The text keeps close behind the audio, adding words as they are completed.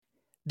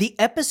The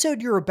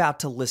episode you're about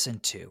to listen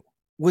to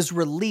was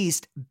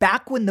released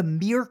back when the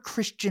Mere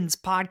Christians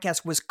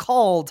podcast was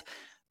called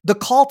The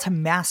Call to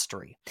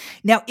Mastery.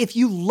 Now, if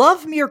you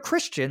love Mere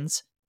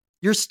Christians,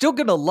 you're still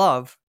going to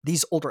love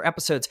these older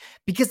episodes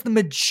because the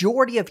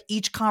majority of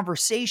each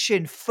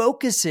conversation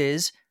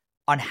focuses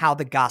on how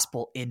the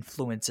gospel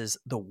influences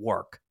the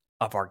work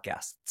of our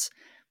guests.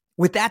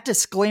 With that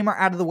disclaimer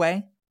out of the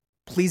way,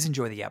 please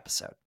enjoy the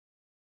episode.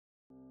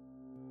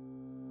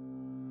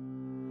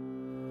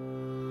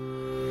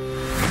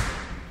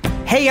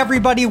 Hey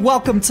everybody,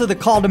 welcome to The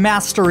Call to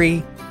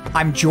Mastery.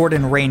 I'm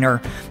Jordan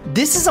Raynor.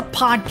 This is a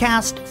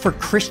podcast for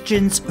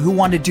Christians who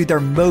want to do their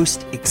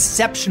most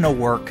exceptional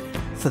work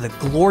for the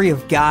glory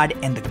of God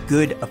and the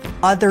good of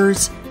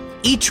others.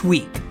 Each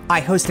week,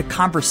 I host a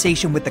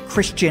conversation with a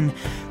Christian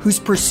who's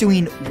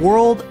pursuing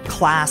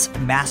world-class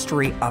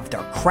mastery of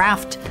their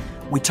craft.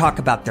 We talk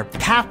about their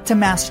path to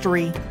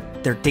mastery,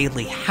 their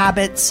daily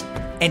habits,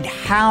 and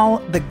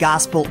how the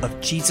gospel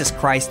of Jesus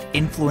Christ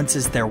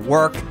influences their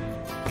work.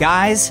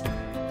 Guys,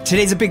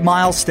 today's a big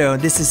milestone.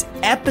 This is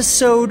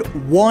episode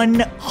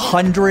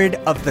 100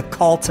 of The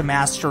Call to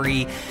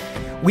Mastery.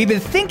 We've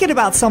been thinking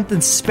about something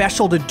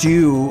special to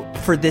do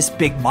for this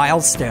big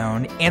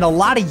milestone, and a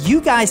lot of you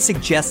guys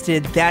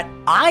suggested that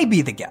I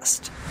be the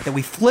guest, that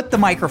we flip the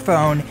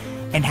microphone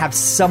and have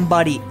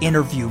somebody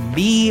interview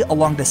me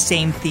along the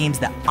same themes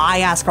that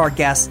I ask our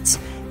guests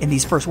in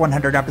these first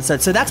 100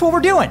 episodes. So that's what we're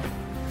doing.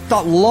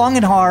 Thought long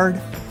and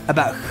hard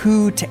about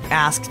who to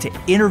ask to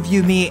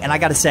interview me, and I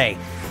gotta say,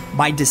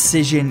 my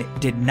decision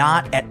did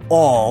not at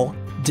all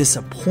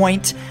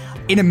disappoint.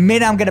 In a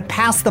minute, I'm going to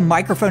pass the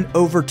microphone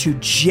over to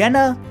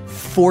Jenna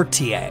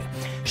Fortier.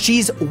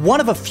 She's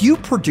one of a few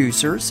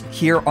producers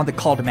here on the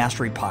Call to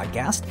Mastery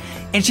podcast,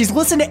 and she's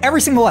listened to every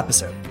single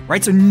episode,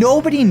 right? So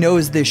nobody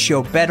knows this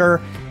show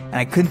better, and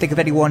I couldn't think of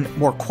anyone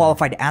more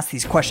qualified to ask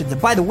these questions.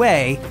 And by the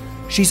way,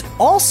 she's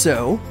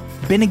also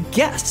been a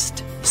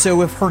guest.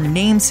 So if her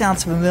name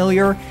sounds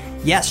familiar,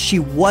 yes, she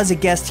was a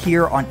guest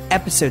here on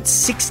episode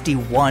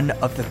 61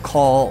 of The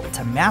Call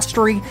to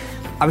Mastery.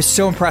 I was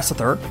so impressed with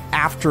her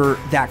after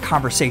that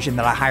conversation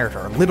that I hired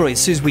her. Literally,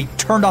 as soon as we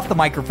turned off the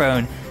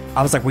microphone,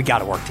 I was like, we got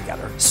to work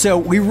together. So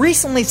we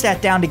recently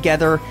sat down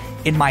together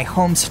in my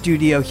home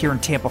studio here in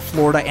Tampa,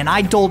 Florida, and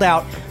I doled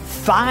out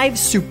 5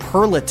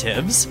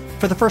 superlatives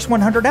for the first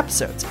 100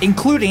 episodes,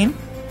 including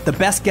the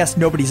best guest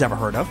nobody's ever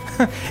heard of,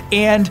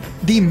 and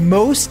the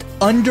most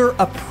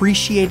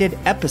underappreciated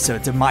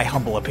episodes, in my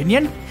humble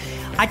opinion.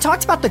 I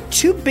talked about the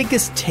 2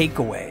 biggest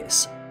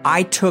takeaways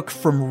I took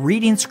from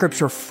reading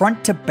scripture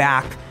front to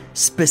back,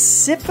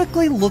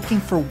 specifically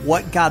looking for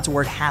what God's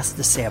word has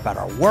to say about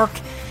our work.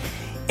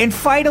 And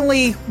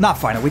finally,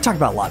 we talked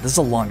about a lot. This is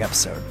a long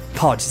episode.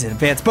 Apologies in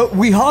advance. But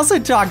we also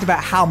talked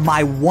about how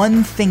my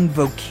one thing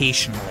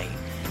vocationally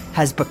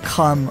has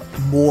become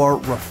more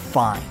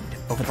refined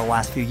over the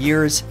last few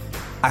years.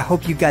 I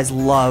hope you guys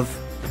love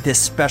this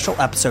special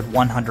episode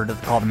 100 of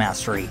The Call to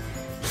Mastery.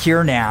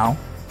 Here now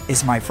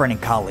is my friend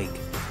and colleague,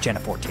 Jenna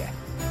Fortier.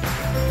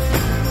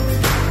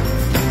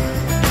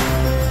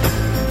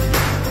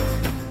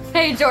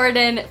 Hey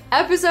Jordan,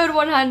 episode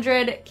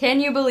 100. Can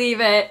you believe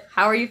it?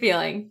 How are you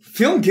feeling?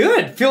 Feeling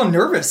good. Feeling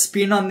nervous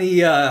being on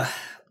the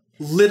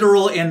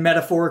literal and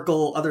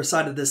metaphorical other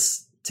side of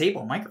this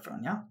table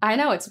microphone, yeah. I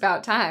know, it's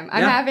about time.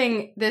 I'm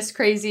having this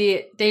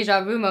crazy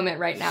deja vu moment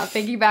right now,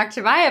 thinking back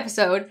to my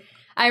episode.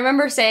 I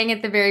remember saying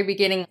at the very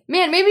beginning,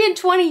 man, maybe in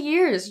 20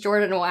 years,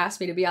 Jordan will ask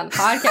me to be on the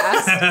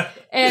podcast.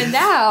 And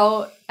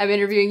now I'm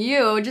interviewing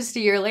you just a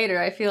year later.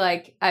 I feel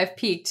like I've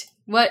peaked.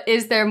 What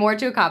is there more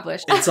to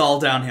accomplish? It's all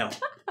downhill.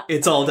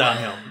 It's all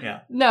downhill, yeah.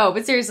 No,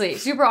 but seriously,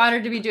 super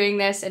honored to be doing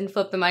this and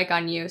flip the mic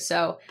on you.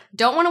 So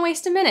don't want to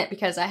waste a minute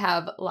because I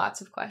have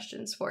lots of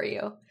questions for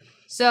you.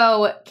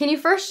 So can you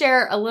first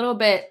share a little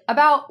bit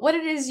about what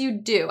it is you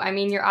do? I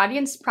mean, your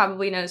audience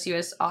probably knows you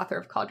as author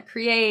of Call to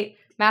Create,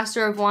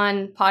 Master of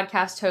One,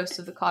 podcast host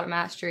of The Call to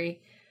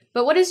Mastery.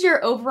 But what is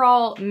your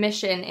overall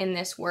mission in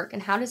this work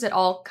and how does it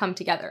all come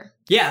together?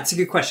 Yeah, it's a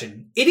good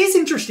question. It is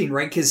interesting,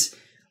 right? Because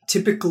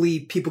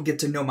typically people get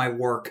to know my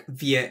work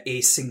via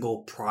a single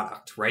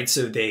product, right?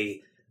 So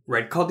they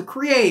read Call to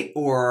Create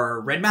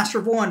or read Master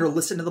of One or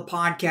listen to the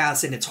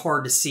podcast, and it's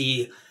hard to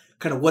see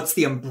kind of what's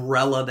the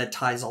umbrella that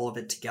ties all of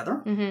it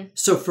together. Mm-hmm.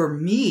 So for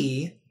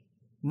me,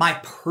 my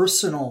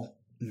personal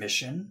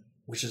mission,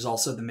 which is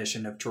also the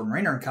mission of Jordan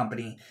Raynor and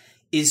Company,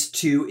 is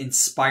to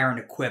inspire and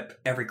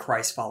equip every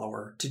Christ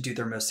follower to do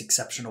their most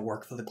exceptional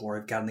work for the glory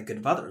of God and the good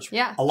of others.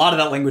 Yeah. A lot of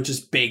that language is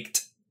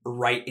baked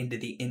right into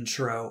the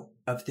intro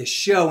of this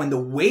show. And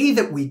the way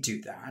that we do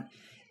that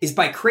is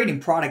by creating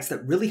products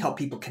that really help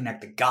people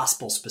connect the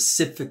gospel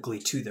specifically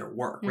to their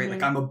work, right? Mm-hmm.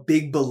 Like I'm a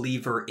big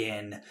believer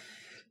in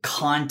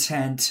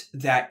content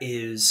that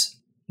is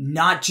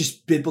not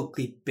just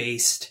biblically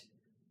based,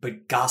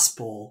 but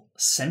gospel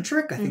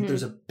centric. I think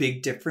there's a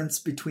big difference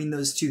between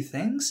those two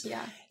things.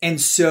 Yeah. And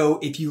so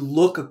if you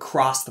look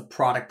across the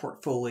product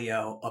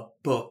portfolio of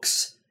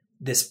books,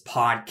 this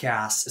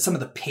podcast, some of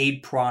the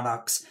paid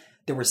products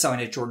that we're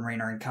selling at Jordan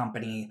Raynor and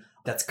Company,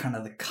 That's kind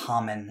of the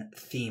common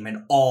theme,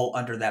 and all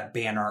under that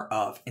banner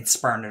of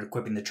inspiring and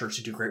equipping the church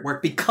to do great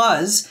work,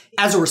 because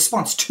as a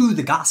response to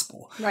the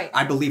gospel, Right.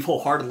 I believe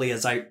wholeheartedly,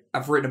 as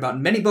I've written about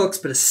in many books,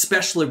 but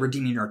especially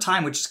Redeeming Your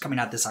Time, which is coming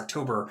out this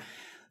October,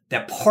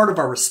 that part of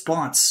our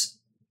response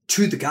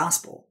to the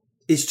gospel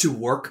is to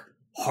work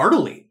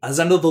heartily as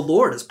unto the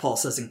Lord, as Paul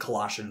says in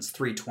Colossians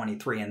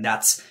 3:23. And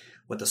that's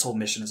what this whole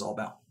mission is all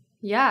about.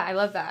 Yeah, I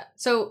love that.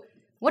 So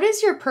what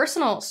is your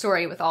personal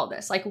story with all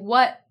this? Like,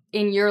 what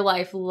in your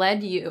life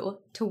led you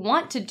to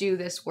want to do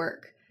this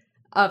work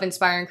of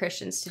inspiring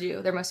Christians to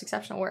do their most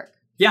exceptional work?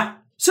 Yeah.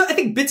 So I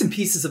think bits and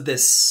pieces of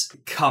this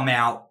come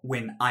out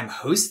when I'm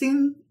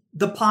hosting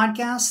the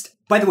podcast.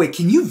 By the way,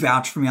 can you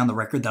vouch for me on the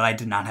record that I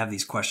did not have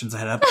these questions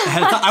ahead of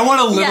time? I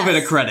want a little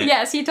bit of credit.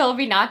 Yes, he told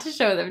me not to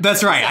show them.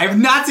 That's right. I have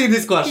not seen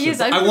these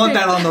questions. I want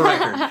that on the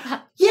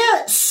record.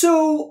 Yeah.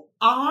 So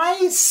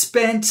I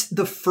spent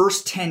the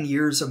first 10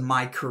 years of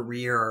my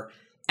career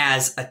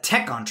as a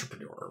tech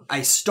entrepreneur.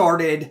 I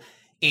started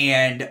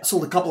and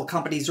sold a couple of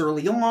companies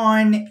early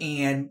on,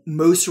 and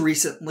most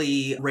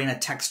recently ran a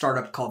tech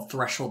startup called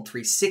Threshold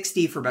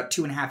 360 for about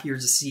 2.5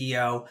 years as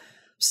CEO.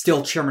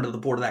 Still chairman of the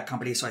board of that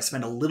company, so I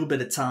spent a little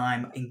bit of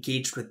time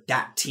engaged with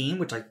that team,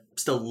 which I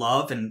still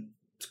love, and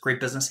it's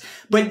great business.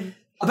 But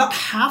about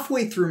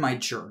halfway through my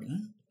journey,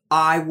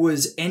 I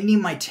was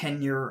ending my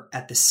tenure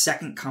at the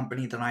second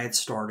company that I had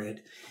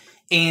started,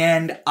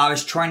 and I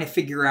was trying to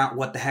figure out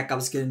what the heck I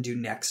was going to do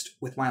next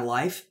with my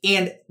life.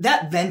 And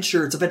that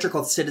venture, it's a venture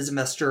called Citizen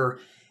Investor,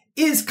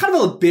 is kind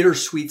of a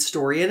bittersweet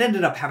story. It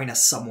ended up having a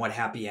somewhat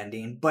happy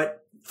ending,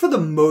 but for the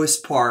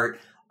most part,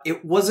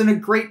 it wasn't a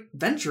great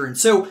venture. And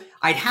so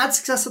I'd had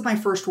success with my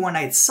first one.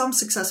 I had some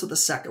success with the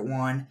second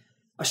one.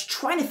 I was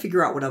trying to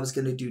figure out what I was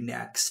going to do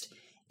next.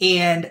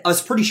 And I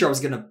was pretty sure I was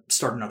going to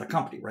start another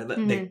company, right?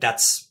 Mm-hmm.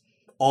 That's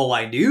all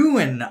I knew.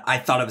 And I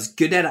thought I was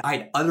good at it. I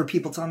had other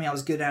people telling me I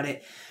was good at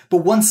it. But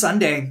one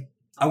Sunday,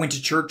 I went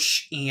to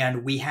church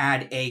and we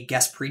had a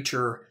guest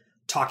preacher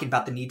talking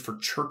about the need for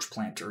church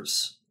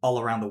planters all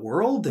around the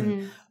world.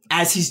 And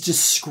as he's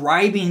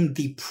describing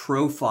the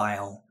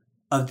profile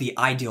of the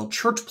ideal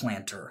church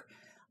planter,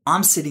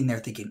 I'm sitting there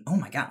thinking, oh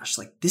my gosh,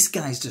 like this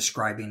guy's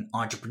describing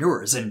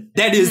entrepreneurs. And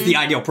that is the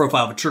ideal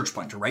profile of a church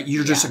planter, right?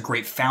 You're just a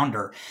great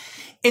founder.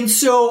 And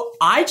so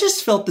I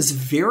just felt this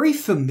very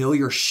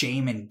familiar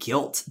shame and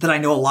guilt that I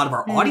know a lot of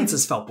our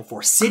audiences felt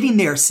before, sitting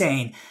there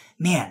saying,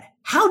 man,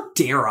 how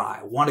dare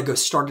I want to go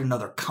start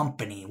another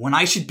company when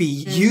I should be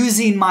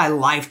using my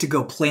life to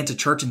go plant a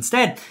church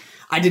instead?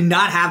 I did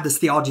not have this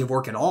theology of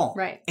work at all.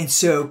 Right. And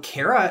so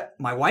Kara,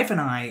 my wife,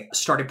 and I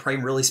started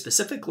praying really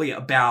specifically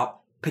about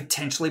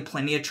potentially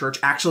planting a church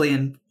actually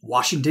in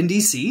Washington,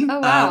 D.C.,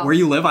 where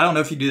you live. I don't know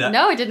if you do that.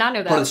 No, I did not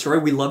know that. Part of the story.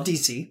 We love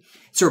D.C.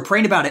 So we're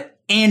praying about it.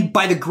 And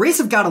by the grace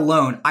of God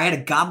alone, I had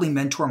a godly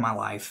mentor in my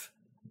life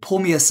pull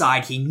me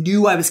aside. He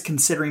knew I was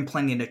considering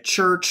planting a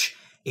church.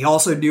 He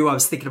also knew I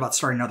was thinking about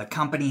starting another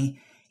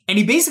company. And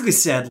he basically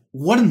said,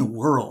 what in the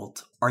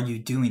world are you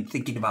doing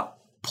thinking about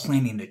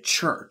planning a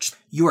church?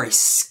 You are a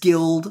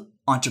skilled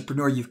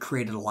entrepreneur. You've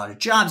created a lot of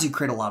jobs. You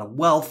create a lot of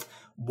wealth.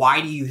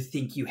 Why do you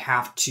think you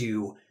have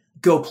to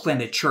go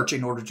plant a church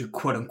in order to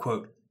quote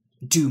unquote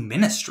do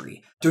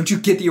ministry? Don't you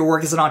get that your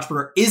work as an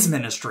entrepreneur is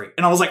ministry?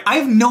 And I was like, I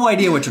have no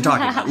idea what you're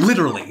talking about.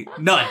 Literally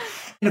none.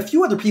 And a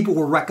few other people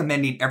were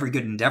recommending Every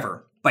Good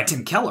Endeavor by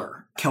Tim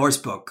Keller, Keller's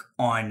book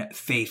on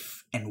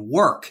faith and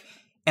work.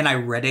 And I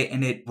read it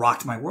and it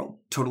rocked my world,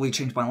 totally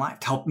changed my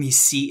life, helped me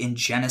see in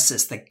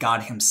Genesis that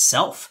God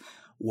himself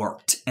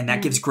worked. And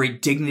that gives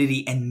great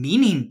dignity and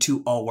meaning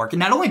to all work. And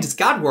not only does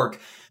God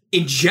work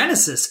in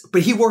Genesis,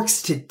 but he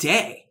works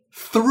today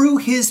through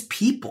his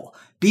people,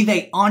 be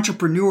they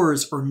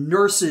entrepreneurs or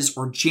nurses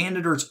or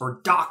janitors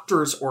or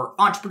doctors or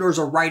entrepreneurs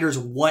or writers,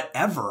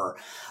 whatever.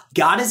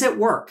 God is at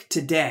work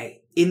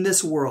today in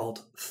this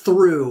world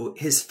through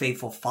his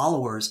faithful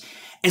followers.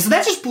 And so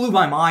that just blew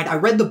my mind. I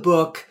read the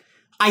book.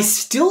 I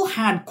still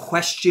had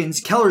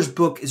questions. Keller's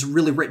book is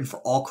really written for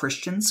all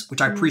Christians,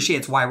 which I appreciate.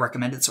 It's why I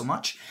recommend it so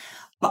much.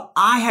 But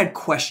I had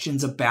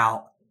questions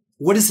about,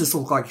 what does this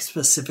look like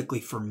specifically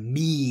for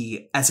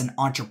me as an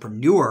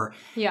entrepreneur?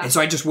 Yeah. And so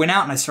I just went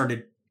out and I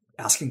started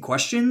asking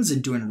questions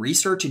and doing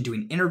research and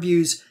doing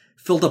interviews,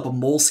 filled up a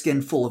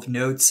moleskin full of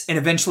notes, and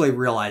eventually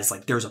realized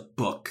like there's a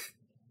book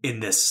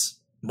in this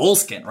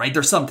moleskin, right?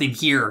 There's something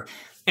here.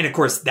 And of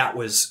course, that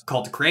was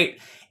Called to Create.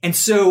 And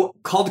so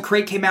Called to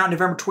Create came out in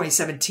November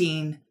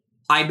 2017.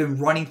 I've been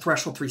running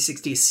Threshold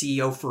 360 as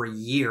CEO for a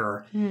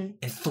year. And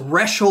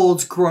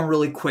Threshold's growing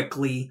really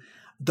quickly.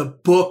 The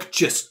book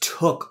just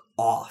took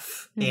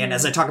off. And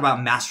as I talk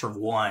about Master of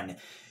One,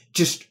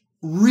 just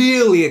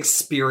really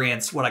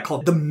experienced what I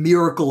call the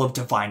miracle of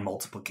divine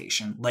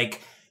multiplication.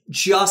 Like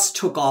just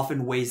took off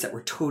in ways that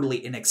were totally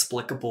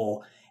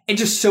inexplicable and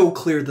just so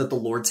clear that the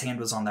Lord's hand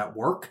was on that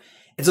work.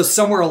 And so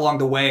somewhere along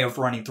the way of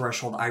running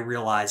Threshold, I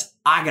realized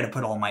I got to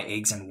put all my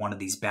eggs in one of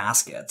these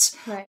baskets.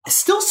 Right. I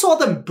still saw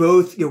them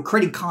both,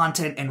 creating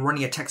content and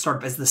running a tech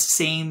startup as the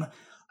same,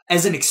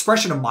 as an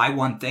expression of my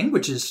one thing,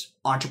 which is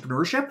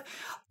entrepreneurship.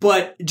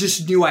 but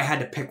just knew I had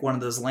to pick one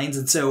of those lanes.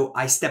 And so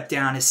I stepped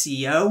down as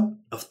CEO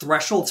of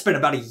Threshold. Spent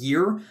about a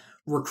year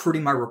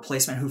recruiting my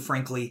replacement, who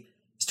frankly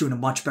is doing a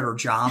much better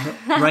job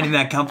running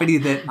that company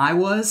than I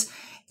was.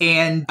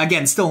 And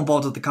again, still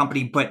involved with the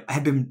company, but I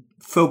have been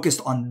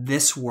focused on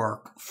this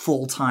work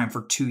full time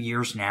for 2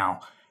 years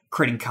now,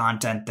 creating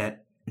content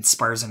that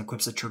inspires and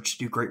equips the church to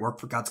do great work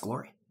for God's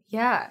glory.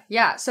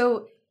 Yeah.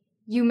 So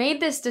you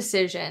made this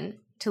decision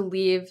to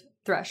leave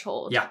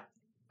Threshold. Yeah.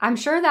 I'm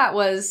sure that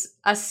was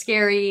a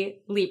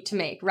scary leap to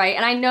make, right?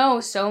 And I know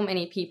so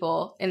many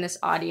people in this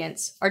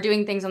audience are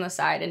doing things on the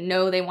side and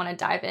know they want to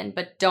dive in,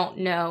 but don't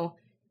know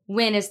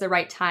when is the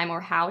right time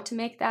or how to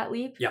make that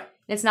leap. Yeah.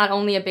 It's not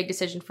only a big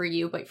decision for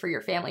you, but for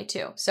your family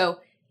too. So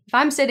if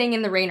I'm sitting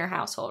in the Raynor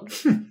household,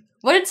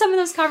 what did some of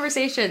those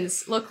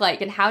conversations look like?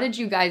 And how did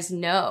you guys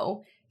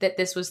know that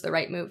this was the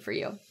right move for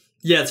you?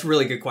 Yeah, it's a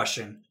really good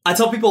question. I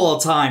tell people all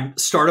the time,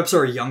 startups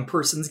are a young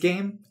person's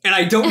game. And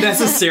I don't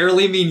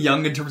necessarily mean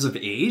young in terms of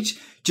age,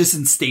 just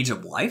in stage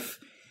of life.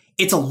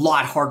 It's a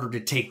lot harder to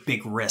take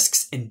big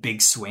risks and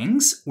big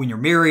swings when you're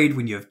married,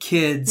 when you have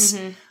kids,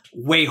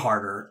 way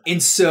harder.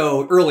 And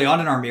so early on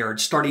in our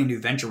marriage, starting a new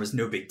venture was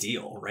no big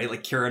deal, right?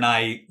 Like Kara and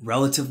I,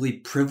 relatively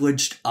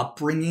privileged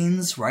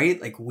upbringings,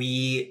 right? Like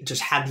we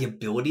just had the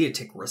ability to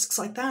take risks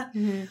like that.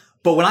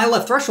 But when I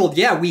left Threshold,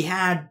 we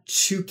had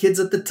 2 kids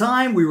at the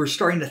time. We were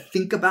starting to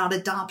think about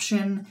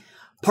adoption.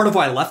 Part of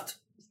why I left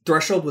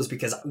Threshold was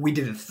because we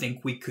didn't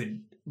think we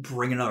could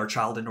bring another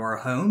child into our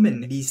home and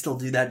maybe still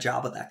do that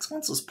job with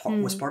excellence was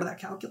part of that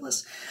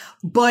calculus.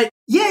 But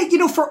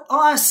for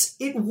us,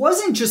 it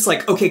wasn't just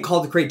like, okay,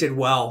 Call to Create did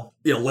well,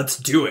 let's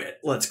do it.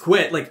 Let's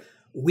quit. Like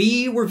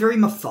we were very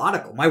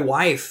methodical. My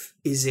wife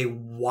is a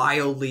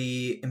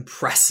wildly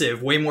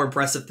impressive, way more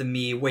impressive than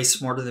me, way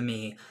smarter than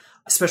me.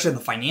 Especially on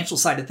the financial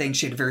side of things.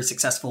 She had a very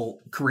successful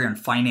career in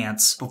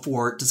finance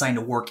before deciding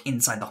to work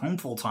inside the home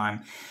full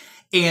time.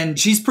 And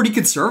she's pretty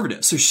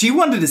conservative. So she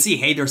wanted to see,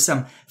 hey, there's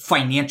some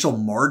financial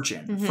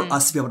margin for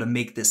us to be able to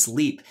make this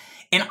leap.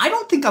 And I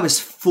don't think I was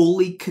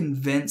fully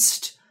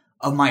convinced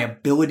of my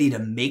ability to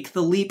make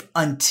the leap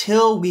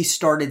until we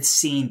started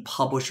seeing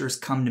publishers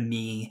come to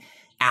me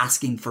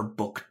asking for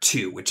book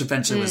 2, which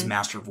eventually was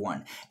Master of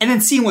One. And then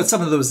seeing what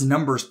some of those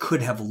numbers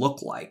could have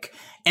looked like.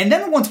 And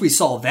then once we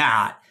saw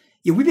that,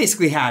 we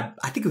basically had,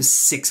 I think it was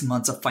 6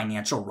 months of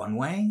financial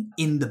runway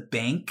in the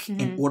bank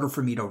in order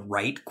for me to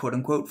write, quote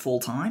unquote, full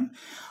time.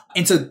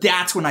 And so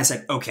that's when I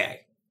said,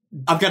 okay,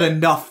 I've got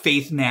enough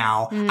faith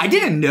now. I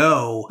didn't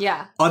know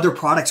other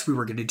products we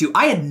were going to do.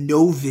 I had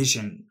no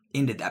vision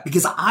into that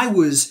because I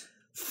was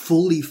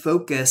fully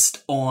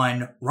focused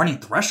on running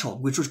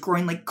Threshold, which was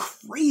growing like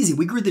crazy.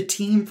 We grew the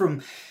team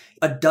from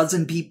a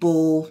dozen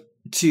people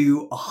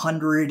to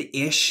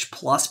 100-ish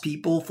plus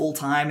people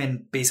full-time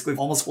and basically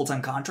almost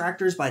full-time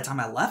contractors by the time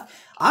I left.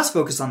 I was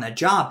focused on that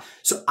job.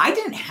 So I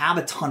didn't have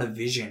a ton of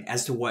vision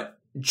as to what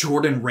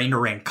Jordan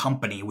Raynor and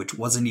Company, which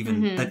wasn't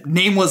even, the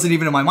name wasn't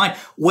even in my mind,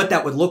 what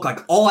that would look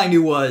like. All I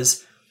knew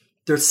was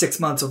there's 6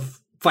 months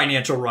of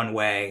financial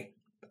runway.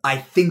 I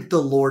think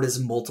the Lord is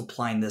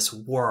multiplying this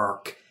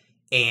work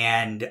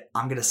and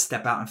I'm going to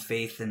step out in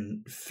faith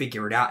and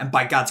figure it out. And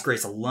by God's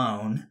grace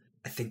alone,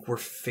 I think we're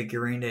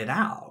figuring it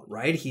out,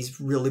 right? He's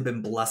really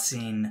been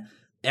blessing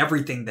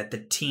everything that the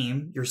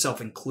team,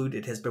 yourself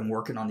included, has been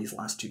working on these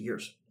last 2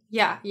 years.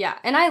 Yeah.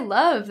 And I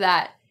love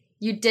that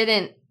you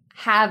didn't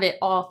have it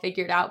all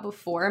figured out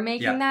before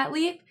making that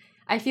leap.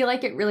 I feel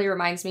like it really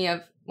reminds me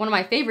of one of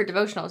my favorite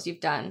devotionals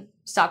you've done,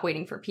 Stop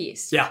Waiting for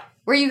Peace. Yeah.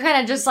 Where you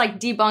kind of just like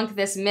debunk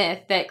this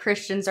myth that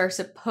Christians are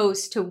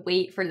supposed to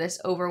wait for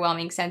this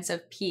overwhelming sense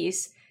of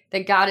peace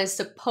that God is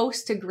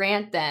supposed to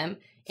grant them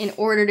in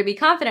order to be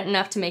confident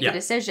enough to make a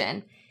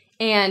decision.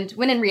 And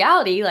when in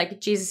reality,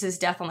 like Jesus'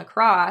 death on the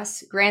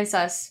cross grants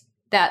us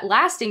that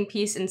lasting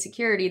peace and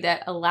security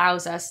that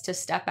allows us to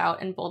step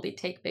out and boldly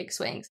take big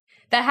swings.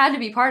 That had to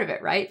be part of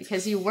it, right?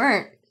 Because you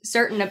weren't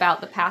certain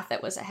about the path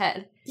that was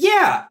ahead.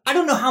 Yeah. I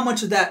don't know how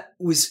much of that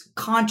was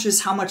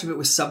conscious, how much of it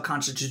was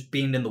subconscious, just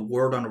being in the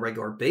Word on a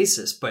regular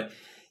basis. But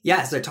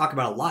as I talk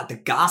about a lot, the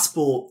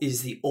gospel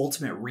is the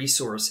ultimate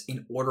resource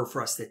in order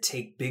for us to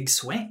take big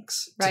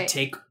swings, to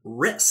take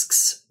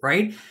risks,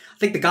 right? I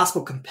think the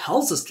gospel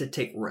compels us to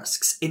take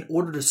risks in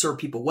order to serve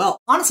people well.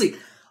 Honestly,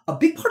 a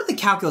big part of the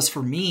calculus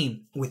for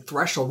me with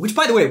Threshold, which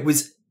by the way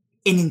was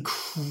an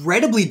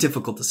incredibly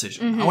difficult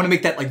decision. I want to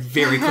make that like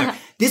very clear.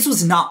 This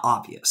was not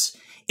obvious.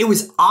 It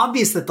was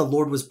obvious that the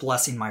Lord was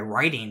blessing my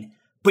writing,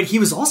 but he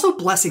was also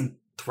blessing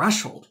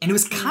Threshold. And it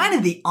was kind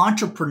of the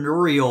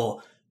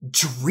entrepreneurial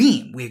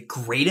dream. We had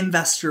great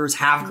investors,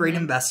 have great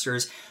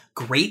investors,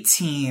 great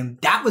team.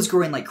 That was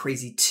growing like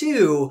crazy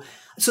too.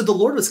 So the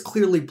Lord was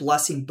clearly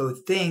blessing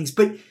both things.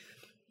 But,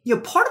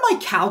 part of my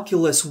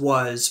calculus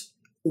was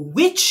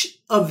which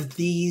of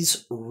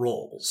these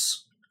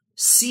roles,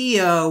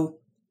 CEO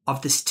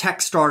of this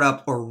tech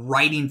startup or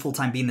writing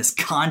full-time, being this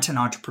content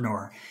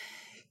entrepreneur,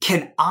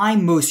 can I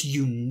most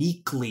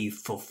uniquely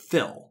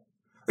fulfill?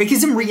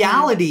 Because in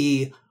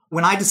reality,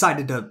 when I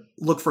decided to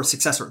look for a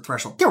successor at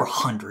Threshold, there were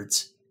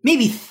hundreds,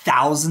 maybe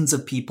thousands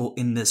of people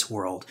in this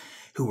world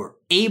who were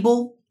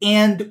able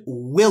and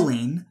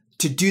willing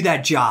to do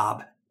that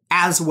job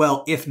as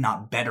well, if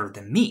not better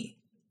than me.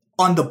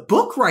 On the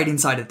book writing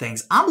side of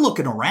things, I'm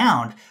looking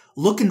around,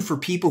 looking for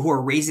people who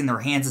are raising their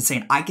hands and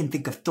saying, I can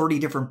think of 30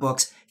 different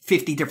books,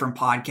 50 different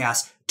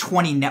podcasts,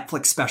 20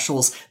 Netflix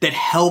specials that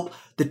help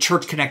the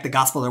church connect the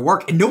gospel to their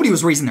work. And nobody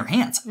was raising their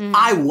hands.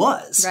 I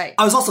was. Right.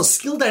 I was also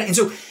skilled at it. And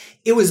so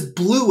it was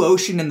blue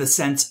ocean in the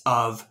sense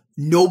of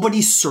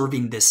nobody's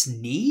serving this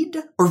need,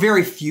 or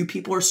very few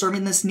people are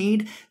serving this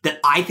need that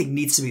I think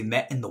needs to be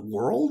met in the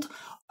world.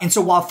 And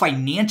so while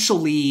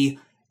financially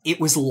it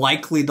was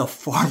likely the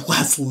far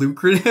less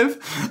lucrative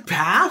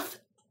path,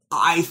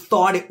 I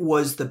thought it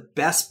was the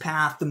best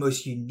path, the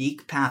most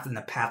unique path, and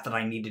the path that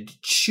I needed to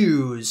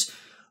choose.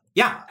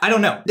 Yeah, I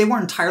don't know. They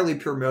weren't entirely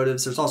pure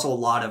motives. There's also a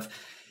lot of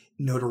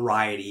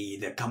notoriety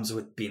that comes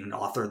with being an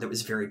author that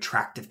was very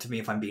attractive to me,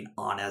 if I'm being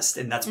honest.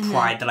 And that's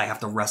pride that I have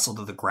to wrestle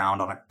to the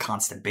ground on a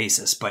constant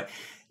basis. But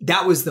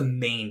that was the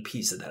main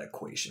piece of that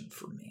equation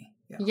for me.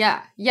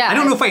 Yeah. I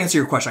don't know if I answered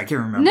your question. I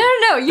can't remember.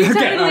 No. You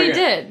totally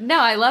did. No,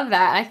 I love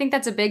that. I think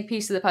that's a big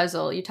piece of the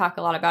puzzle. You talk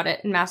a lot about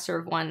it in Master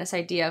of One, this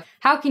idea of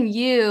how can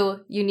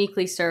you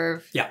uniquely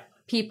serve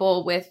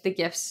people with the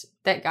gifts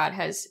that God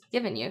has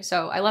given you.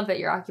 So I love that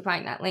you're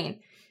occupying that lane.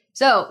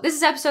 So this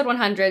is episode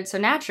 100. So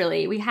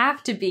naturally, we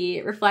have to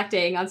be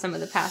reflecting on some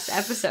of the past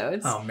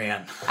episodes. Oh,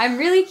 man. I'm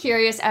really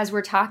curious, as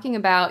we're talking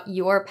about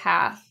your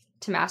path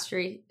to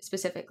mastery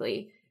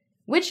specifically,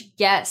 which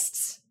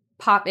guests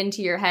pop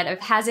into your head of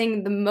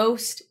having the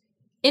most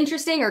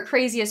interesting or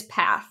craziest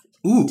path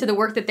to the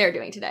work that they're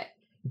doing today?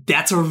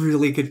 That's a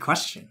really good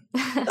question.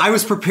 I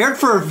was prepared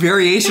for a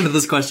variation of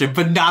this question,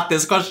 but not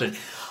this question.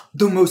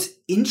 The most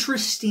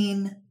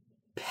interesting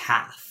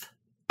path.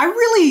 I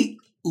really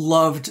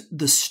loved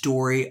the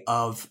story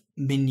of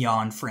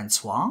Mignon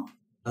Francois,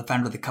 the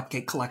founder of the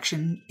Cupcake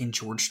Collection in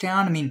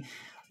Georgetown. I mean,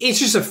 it's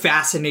just a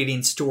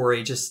fascinating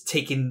story, just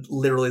taking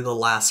literally the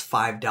last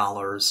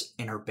 $5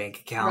 in her bank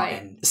account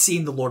and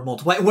seeing the Lord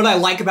multiply. What I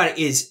like about it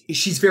is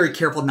she's very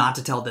careful not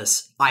to tell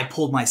this I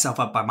pulled myself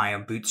up by my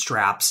own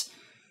bootstraps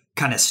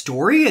kind of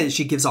story.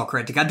 She gives all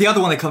credit to God. The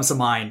other one that comes to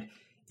mind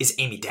is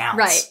Amy Downs.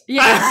 Right.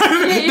 Yeah.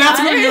 That's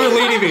what you were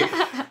leading me.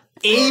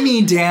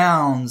 Amy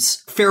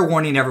Downs, fair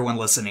warning everyone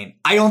listening,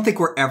 I don't think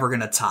we're ever going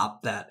to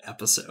top that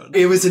episode.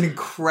 It was an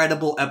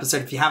incredible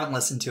episode. If you haven't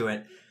listened to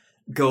it,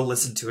 go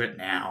listen to it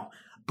now.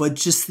 But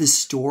just this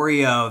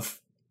story of,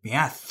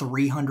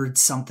 300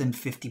 something,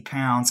 50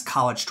 pounds,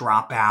 college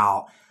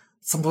dropout,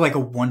 something like a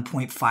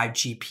 1.5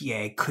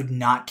 GPA, could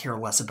not care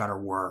less about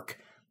her work.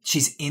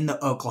 She's in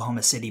the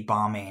Oklahoma City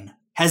bombing,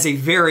 has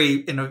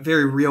in a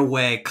very real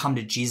way, come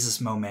to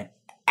Jesus moment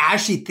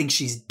as she thinks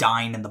she's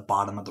dying in the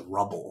bottom of the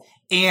rubble.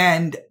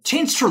 And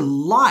changed her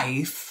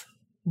life,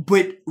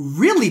 but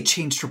really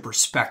changed her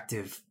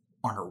perspective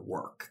on her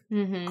work.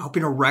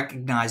 Helping her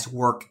recognize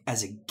work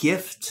as a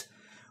gift,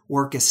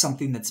 work as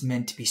something that's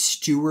meant to be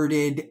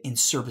stewarded in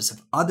service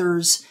of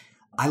others.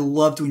 I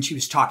loved when she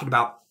was talking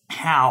about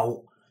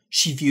how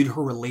she viewed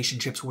her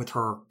relationships with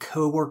her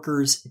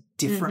coworkers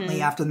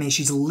differently after the meeting.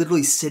 She's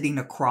literally sitting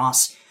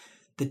across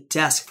the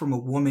desk from a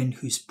woman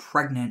who's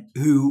pregnant,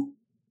 who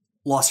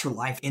lost her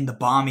life in the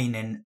bombing,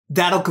 and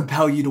that'll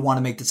compel you to want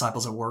to make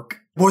disciples at work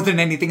more than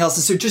anything else.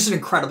 And so just an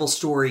incredible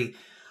story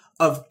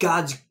of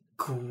God's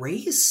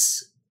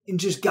grace and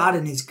just God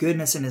and his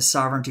goodness and his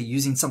sovereignty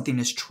using something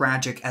as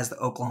tragic as the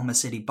Oklahoma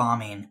City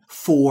bombing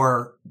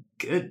for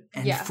good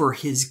and for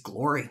his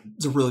glory.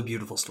 It's a really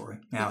beautiful story.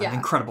 An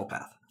incredible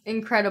path.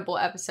 Incredible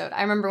episode.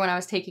 I remember when I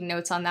was taking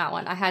notes on that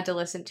one, I had to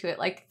listen to it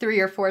like 3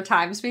 or 4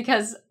 times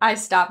because I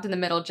stopped in the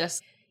middle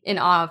just in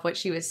awe of what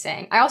she was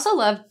saying. I also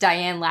loved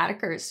Diane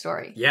Latiker's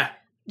story. Yeah.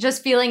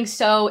 Just feeling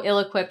so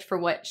ill-equipped for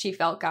what she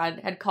felt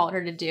God had called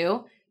her to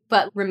do,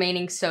 but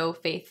remaining so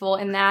faithful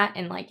in that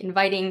and like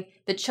inviting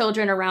the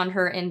children around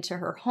her into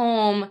her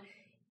home,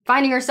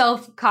 finding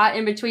herself caught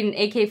in between an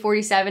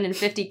AK-47 and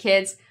 50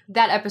 kids.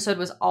 That episode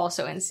was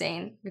also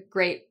insane. A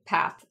great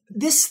path.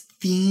 This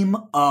theme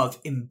of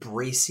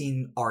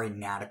embracing our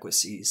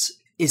inadequacies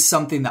is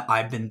something that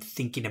I've been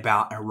thinking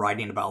about and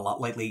writing about a lot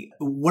lately.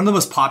 One of the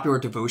most popular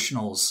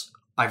devotionals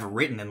I've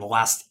written in the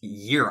last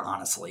year,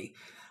 honestly,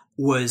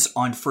 was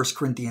on 1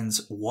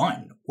 Corinthians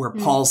 1, where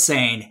Paul's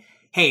saying,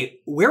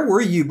 hey, where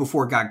were you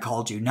before God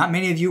called you? Not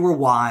many of you were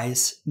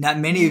wise. Not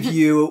many of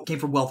you came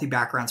from wealthy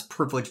backgrounds,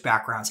 privileged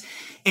backgrounds.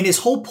 And his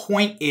whole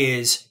point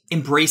is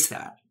embrace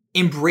that.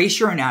 Embrace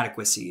your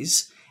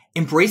inadequacies.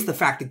 Embrace the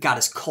fact that God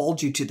has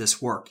called you to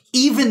this work,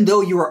 even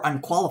though you are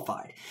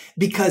unqualified.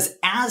 Because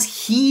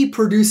as he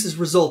produces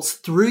results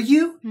through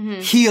you,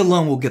 he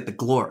alone will get the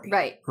glory.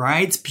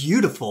 Right? It's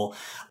beautiful.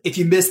 If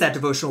you missed that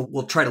devotional,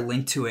 we'll try to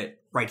link to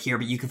it right here,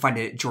 but you can find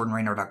it at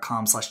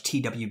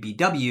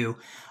jordanraynor.com/TWBW.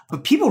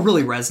 But people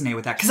really resonate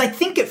with that because I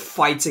think it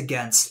fights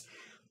against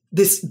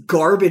this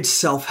garbage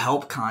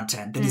self-help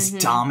content that is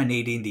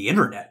dominating the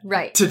internet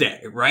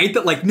today, right?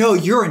 That like, no,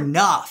 you're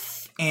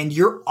enough and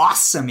you're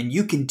awesome and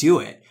you can do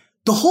it.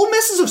 the whole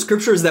message of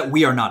Scripture is that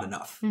we are not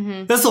enough.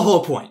 Mm-hmm. That's the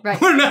whole point. Right.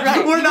 We're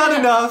not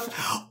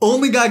enough.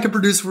 Only God can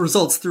produce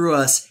results through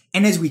us.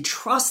 And as we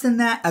trust in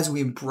that, as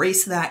we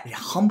embrace that, it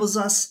humbles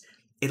us.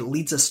 It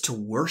leads us to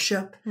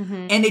worship.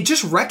 Mm-hmm. And it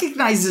just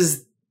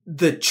recognizes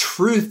the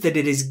truth that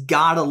it is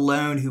God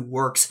alone who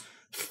works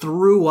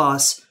through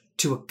us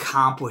to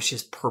accomplish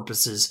his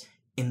purposes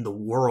in the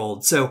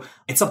world. So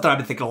it's something I've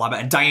been thinking a lot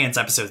about. And Diane's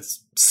episode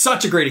is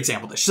such a great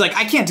example of this. She's like,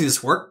 I can't do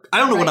this work. I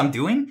don't know what I'm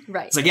doing.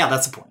 Right. It's like, yeah,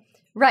 that's the point.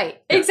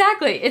 Right. Yeah.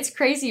 Exactly. It's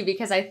crazy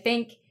because I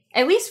think,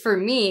 at least for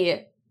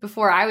me,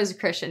 before I was a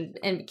Christian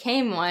and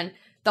became one,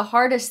 the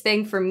hardest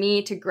thing for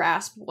me to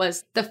grasp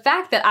was the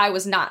fact that I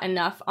was not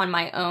enough on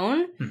my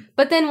own.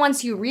 But then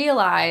once you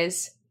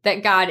realize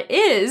that God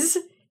is,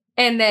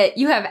 and that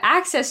you have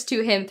access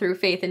to him through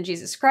faith in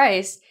Jesus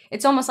Christ,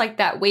 it's almost like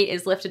that weight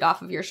is lifted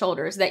off of your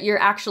shoulders, that you're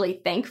actually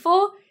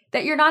thankful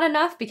that you're not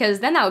enough,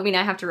 because then that would mean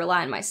I have to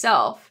rely on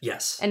myself.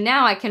 Yes. And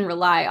now I can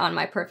rely on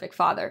my perfect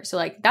Father. So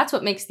like, that's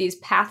what makes these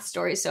path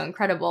stories so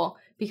incredible,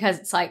 because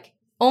it's like,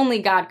 only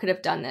God could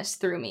have done this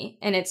through me.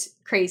 And it's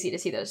crazy to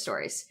see those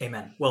stories.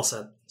 Amen. Well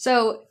said.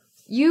 So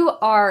you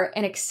are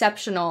an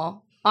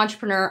exceptional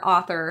entrepreneur,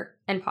 author,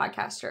 and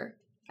podcaster.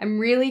 I'm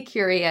really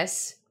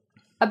curious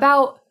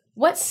about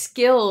what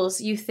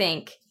skills you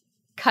think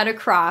cut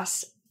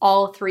across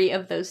all three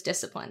of those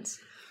disciplines.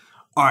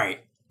 All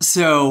right.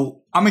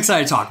 So I'm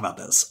excited to talk about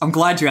this. I'm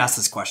glad you asked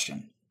this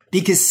question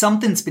because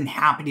something's been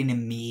happening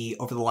in me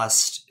over the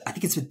last, I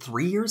think it's been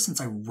 3 years since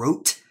I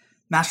wrote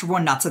Master of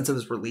One, not since it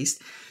was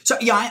released. So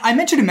yeah, I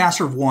mentioned in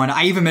Master of One.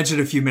 I even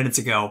mentioned it a few minutes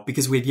ago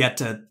because we had yet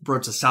to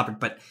broach this topic.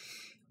 But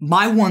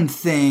my one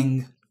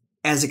thing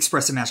as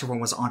expressed in Master of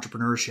One was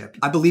entrepreneurship.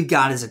 I believe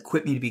God has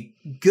equipped me to be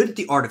good at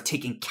the art of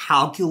taking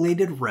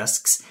calculated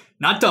risks,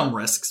 not dumb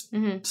risks,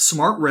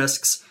 smart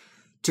risks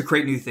to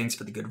create new things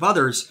for the good of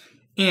others.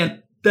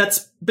 And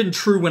that's been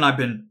true when I've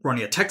been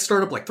running a tech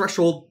startup like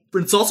Threshold,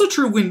 but it's also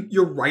true when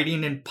you're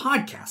writing and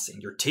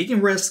podcasting. You're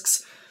taking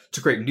risks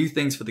to create new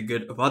things for the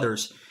good of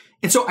others.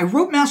 And so I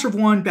wrote Master of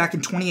One back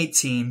in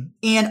 2018,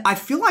 and I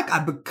feel like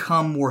I've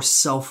become more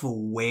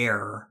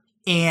self-aware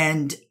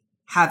and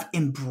have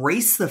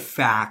embraced the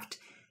fact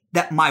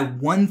that my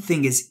one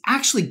thing is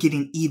actually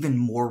getting even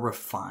more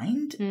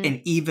refined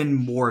and even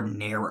more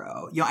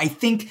narrow. You know, I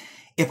think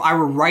if I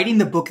were writing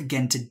the book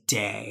again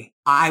today,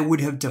 I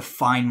would have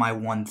defined my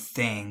one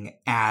thing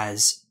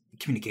as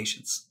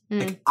communications.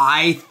 Like,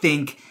 I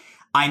think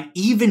I'm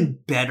even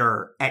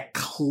better at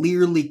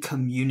clearly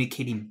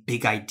communicating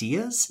big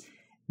ideas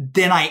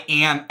than I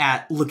am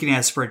at looking at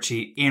a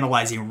spreadsheet,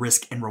 analyzing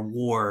risk and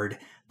reward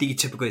that you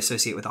typically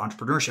associate with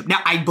entrepreneurship.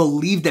 Now, I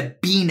believe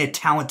that being a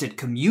talented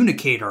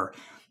communicator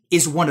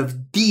is one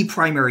of the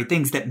primary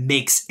things that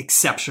makes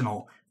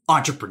exceptional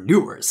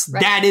entrepreneurs.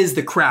 Right. That is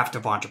the craft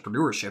of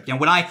entrepreneurship. You know,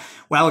 when I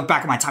look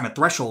back at my time at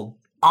Threshold,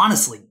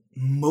 honestly,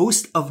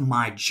 most of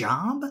my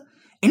job,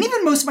 and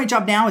even most of my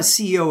job now as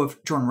CEO of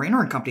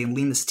Raynor and Company and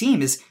leading this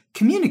team, is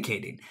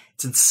communicating.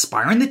 It's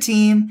inspiring the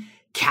team,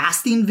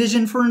 casting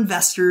vision for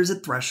investors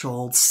at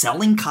Threshold,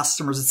 selling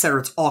customers,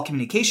 etc. It's all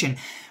communication.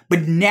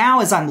 But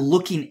now as I'm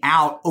looking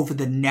out over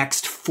the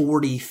next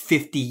 40,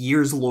 50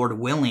 years, Lord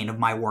willing, of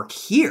my work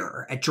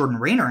here at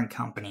Raynor and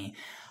Company,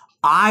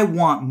 I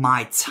want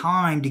my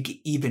time to get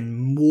even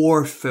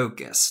more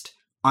focused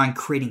on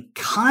creating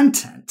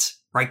content,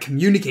 right?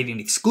 Communicating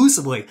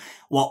exclusively,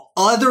 while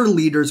other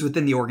leaders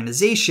within the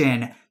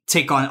organization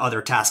take on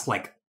other tasks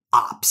like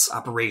ops,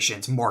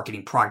 operations,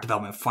 marketing, product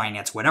development,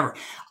 finance, whatever.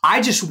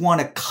 I just want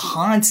to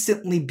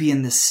constantly be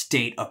in this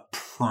state of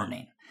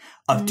pruning,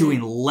 of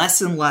doing less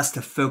and less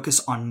to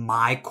focus on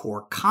my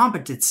core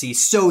competency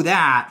so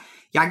that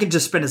I can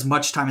just spend as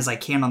much time as I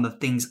can on the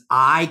things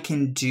I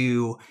can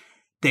do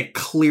that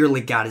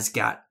clearly God has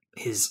got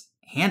his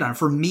hand on.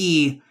 For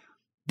me,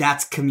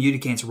 that's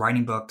communicating, it's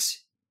writing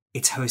books,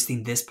 it's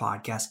hosting this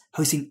podcast,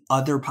 hosting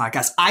other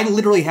podcasts. I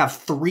literally have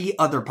 3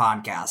 other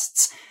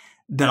podcasts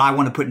that I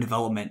want to put in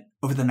development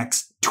over the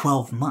next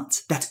 12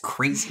 months. That's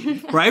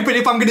crazy, right? But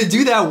if I'm going to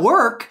do that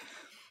work,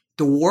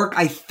 the work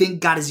I think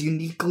God has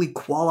uniquely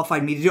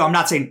qualified me to do, I'm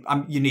not saying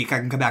I'm unique, I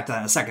can come back to that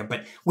in a second,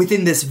 but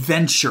within this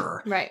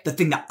venture, right, the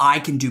thing that I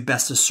can do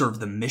best to serve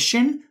the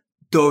mission,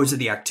 those are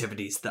the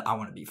activities that I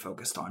want to be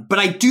focused on. But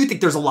I do think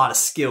there's a lot of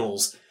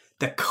skills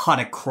that cut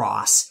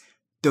across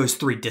those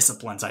 3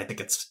 disciplines. I think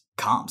it's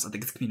comms. I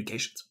think it's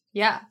communications.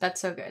 Yeah,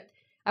 that's so good.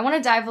 I want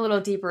to dive a little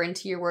deeper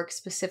into your work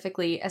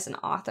specifically as an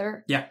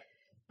author. Yeah.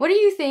 What do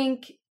you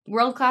think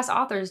world-class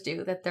authors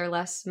do that their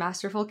less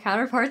masterful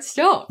counterparts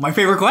don't? My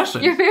favorite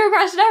question. Your favorite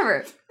question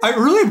ever. I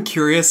really am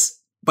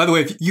curious. By the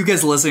way, if you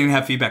guys listening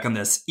have feedback on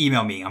this,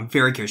 email me. I'm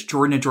very curious.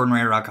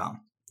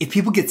 Jordan@jordanraynor.com. If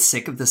people get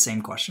sick of the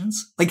same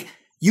questions, like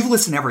you've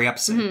listened to every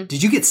episode.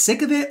 Did you get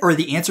sick of it, or are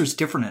the answers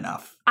different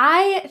enough?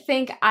 I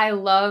think I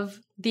love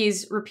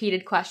these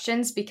repeated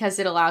questions because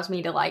it allows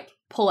me to like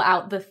pull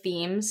out the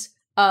themes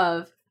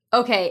of,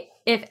 okay,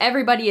 if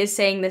everybody is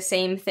saying the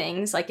same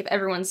things, like if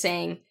everyone's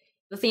saying,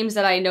 the themes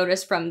that I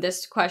noticed from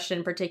this question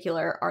in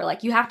particular are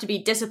like, you have to be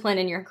disciplined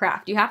in your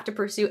craft. You have to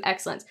pursue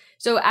excellence.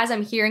 So as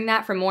I'm hearing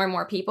that from more and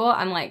more people,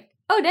 I'm like,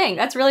 oh, dang,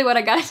 that's really what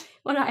I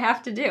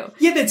have to do.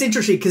 Yeah, that's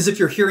interesting because if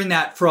you're hearing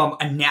that from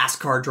a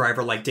NASCAR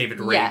driver like David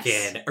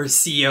Reagan or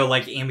CEO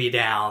like Amy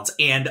Downs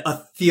and a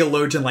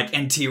theologian like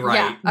N.T.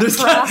 Wright, there's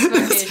got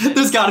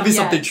to be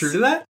something true to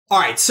that. All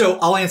right, so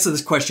I'll answer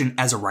this question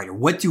as a writer.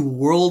 What do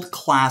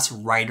world-class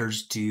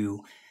writers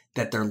do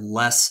that their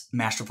less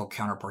masterful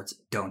counterparts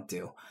don't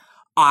do?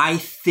 I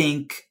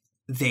think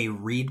they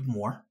read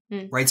more,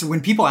 right? So when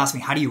people ask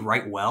me, how do you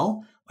write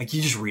well? Like,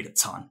 you just read a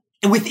ton.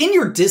 And within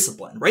your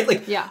discipline, right?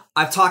 Like,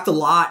 I've talked a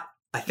lot.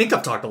 I think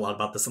I've talked a lot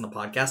about this on the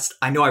podcast.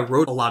 I know I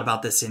wrote a lot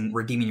about this in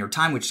Redeeming Your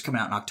Time, which is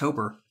coming out in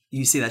October.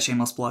 You see that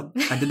shameless plug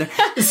I did there?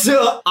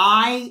 So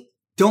I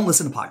don't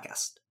listen to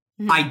podcasts.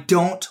 I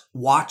don't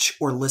watch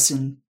or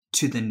listen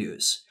to the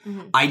news.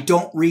 I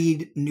don't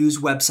read news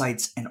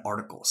websites and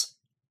articles.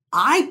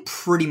 I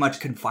pretty much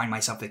confine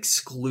myself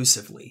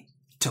exclusively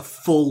to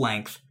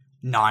full-length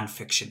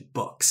nonfiction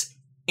books.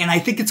 And I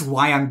think it's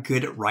why I'm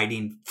good at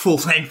writing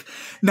full-length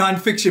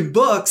nonfiction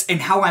books and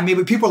how I'm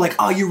able, people are like,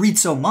 oh, you read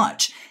so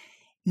much.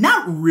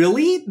 Not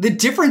really. The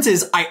difference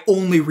is I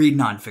only read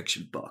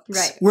nonfiction books.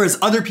 Right. Whereas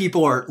other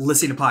people are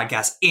listening to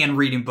podcasts and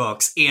reading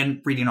books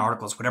and reading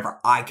articles,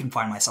 whatever. I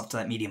confine myself to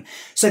that medium.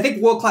 So I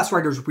think world-class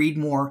writers read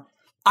more.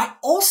 I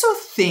also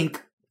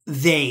think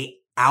they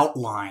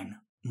outline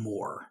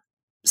more.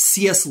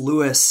 C.S.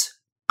 Lewis,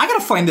 I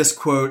gotta find this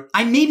quote.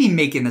 I may be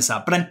making this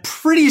up, but I'm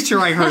pretty sure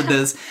I heard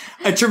this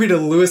attributed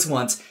to Lewis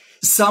once.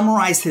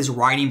 Summarized his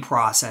writing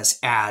process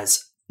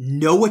as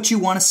know what you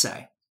want to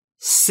say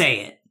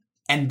it,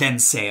 and then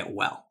say it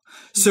well.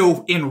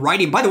 So in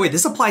writing, by the way,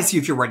 this applies to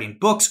you if you're writing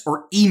books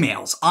or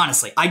emails.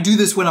 Honestly, I do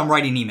this when I'm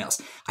writing emails.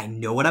 I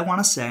know what I want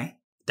to say.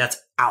 That's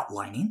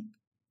outlining.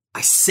 I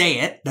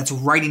say it. That's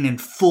writing in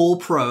full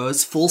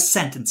prose, full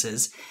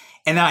sentences.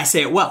 And then I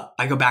say it well.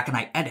 I go back and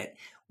I edit.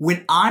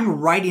 When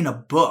I'm writing a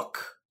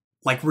book,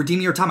 like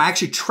Redeeming Your Time, I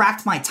actually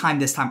tracked my time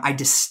this time. I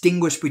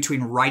distinguished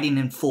between writing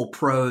in full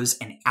prose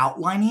and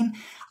outlining.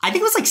 I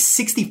think it was like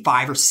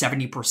 65 or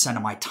 70%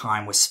 of my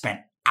time was spent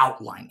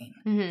outlining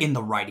in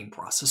the writing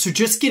process. So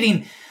just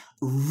getting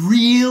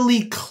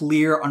really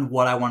clear on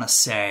what I want to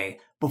say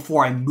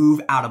before I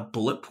move out of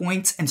bullet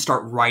points and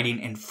start writing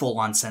in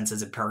full-on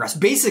sentences and paragraphs.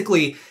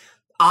 Basically,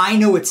 I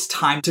know it's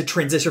time to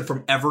transition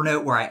from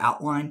Evernote, where I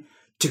outline,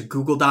 to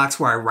Google Docs,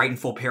 where I write in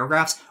full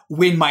paragraphs,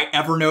 when my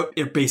Evernote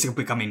is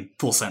basically becoming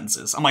full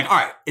sentences. I'm like, all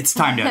right, it's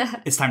time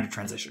to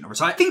transition over.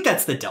 So I think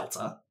that's the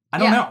delta. I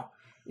don't know.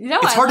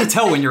 It's hard to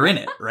tell when you're in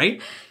it,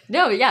 right?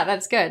 No, yeah,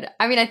 that's good.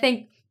 I mean, I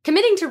think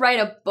committing to write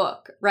a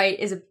book, right,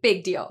 is a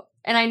big deal.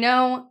 And I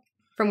know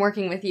from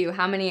working with you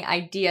how many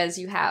ideas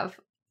you have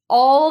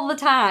all the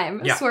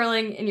time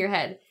swirling in your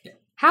head. Yeah.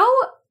 How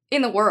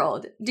in the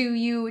world do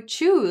you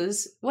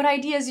choose what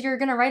ideas you're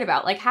going to write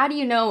about? Like, how do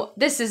you know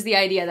this is the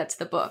idea that's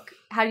the book?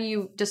 How do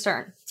you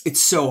discern?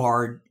 It's so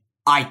hard.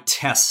 I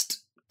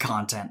test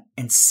content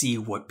and see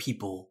what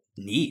people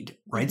need,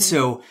 right?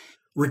 So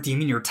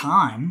Redeeming Your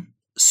Time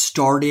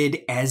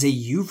started as a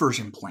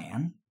YouVersion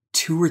plan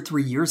 2 or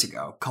 3 years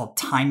ago called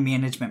Time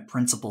Management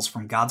Principles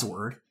from God's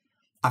Word.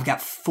 I've got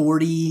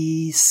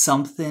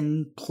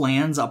 40-something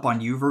plans up on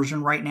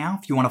YouVersion right now.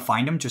 If you want to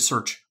find them, just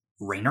search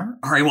Raynor,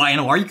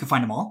 R-A-Y-N-O-R. You can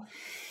find them all.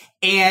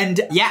 And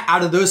yeah,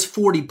 out of those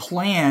 40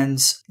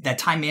 plans, that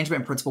time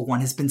management principle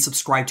one has been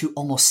subscribed to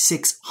almost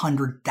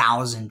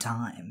 600,000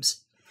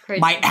 times.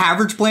 Crazy. My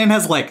average plan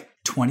has like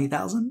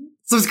 20,000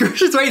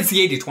 subscriptions, right? It's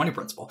the 80-20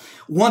 principle.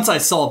 Once I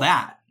saw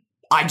that,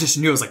 I just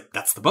knew, I was like,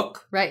 that's the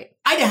book. Right.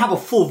 I didn't have a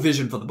full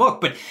vision for the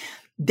book, but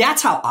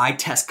that's how I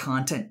test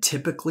content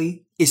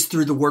typically, is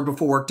through the Word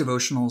Before Work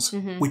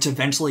devotionals, which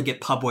eventually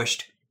get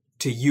published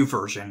to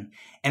YouVersion.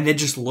 And then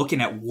just looking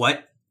at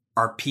what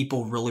are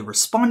people really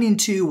responding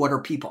to? What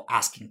are people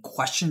asking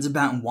questions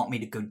about and want me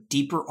to go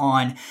deeper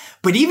on?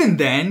 But even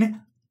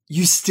then,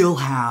 you still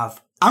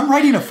have, I'm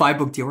writing a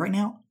 5-book deal right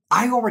now.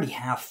 I already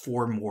have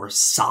 4 more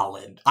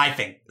solid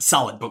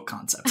book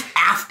concepts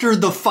after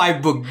the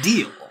 5-book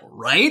deal,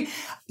 right?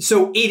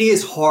 So it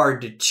is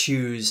hard to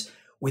choose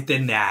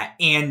within that.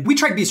 And we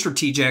try to be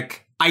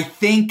strategic. I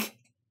think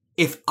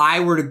if I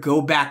were to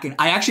go back, and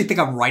I actually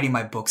think I'm writing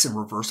my books in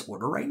reverse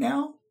order right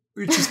now,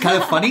 which is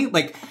kind of funny.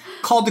 Like,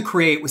 Called to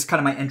Create was kind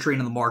of my entry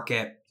into the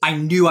market. I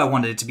knew I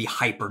wanted it to be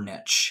hyper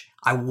niche.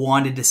 I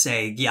wanted to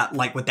say, yeah,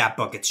 like with that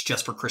book, it's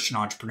just for Christian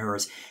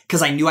entrepreneurs,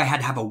 because I knew I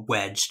had to have a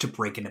wedge to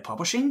break into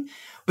publishing.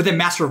 But then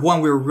Master of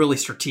One, we were really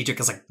strategic.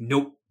 I was like,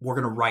 nope, we're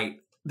going to write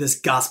this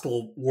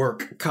gospel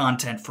work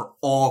content for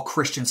all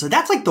Christians. So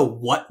that's like the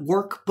what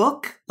work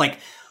book. Like,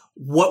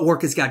 what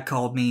work has God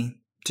called me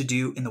to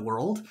do in the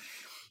world?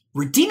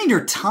 Redeeming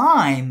Your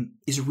Time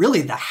is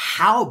really the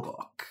how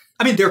book.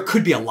 I mean, there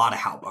could be a lot of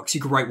how books.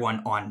 You could write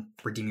one on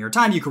redeeming your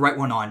time. You could write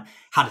one on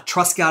how to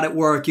trust God at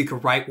work. You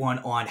could write one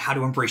on how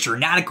to embrace your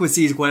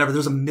inadequacies, whatever.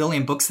 There's a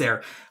million books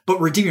there.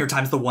 But redeeming your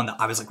time is the one that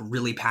I was like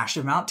really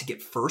passionate about to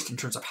get first in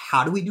terms of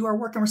how do we do our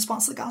work in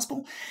response to the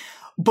gospel.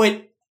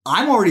 But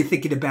I'm already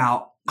thinking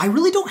about I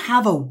really don't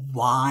have a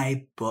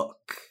why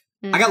book.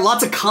 I got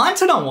lots of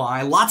content on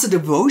why, lots of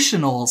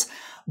devotionals,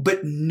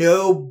 but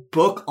no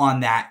book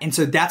on that. And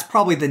so that's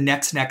probably the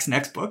next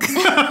book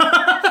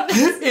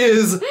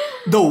is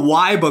the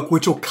why book,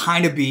 which will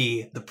kind of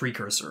be the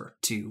precursor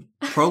to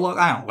prologue.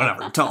 I don't know,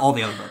 whatever, to all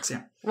the other books.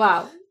 Yeah.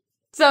 Wow.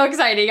 So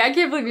exciting. I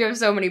can't believe you have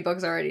so many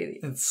books already.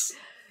 It's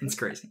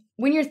crazy.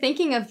 When you're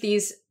thinking of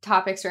these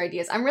topics or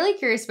ideas, I'm really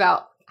curious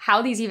about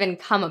how these even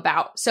come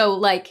about. So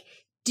like,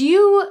 do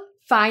you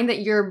find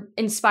that you're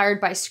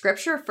inspired by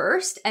scripture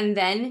first and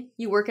then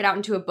you work it out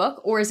into a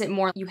book? Or is it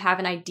more you have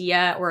an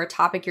idea or a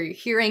topic you're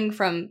hearing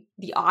from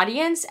the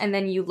audience and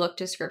then you look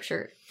to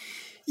scripture?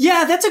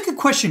 Yeah, that's a good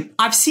question.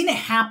 I've seen it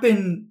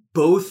happen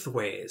both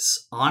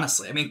ways,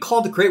 honestly. I mean,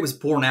 Called to Create was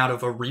born out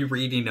of a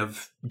rereading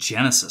of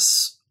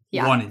Genesis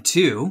 1 and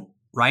 2,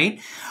 right?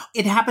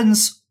 It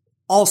happens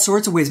all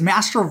sorts of ways.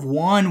 Master of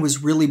One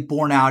was really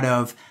born out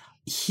of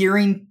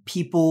hearing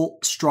people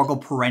struggle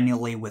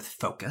perennially with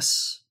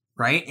focus,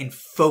 right? And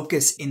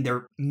focus in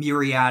their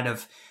myriad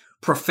of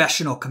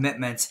professional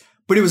commitments.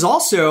 But it was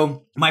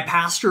also, my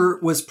pastor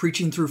was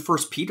preaching through 1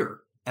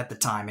 Peter at the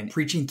time and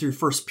preaching through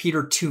 1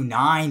 Peter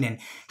 2:9 and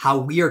how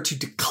we are to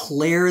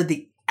declare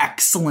the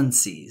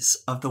excellencies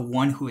of the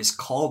one who has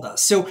called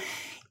us. So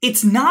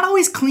it's not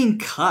always clean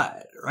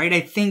cut, right?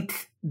 I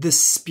think the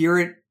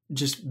Spirit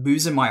just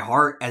moves in my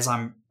heart as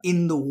I'm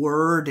in the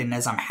Word and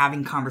as I'm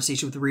having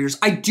conversation with the readers.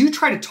 I do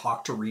try to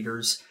talk to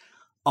readers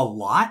a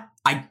lot.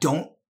 I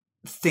don't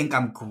think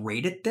I'm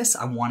great at this.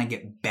 I want to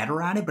get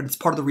better at it, but it's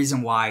part of the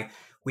reason why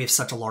we have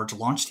such a large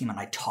launch team and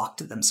I talk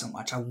to them so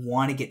much. I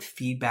want to get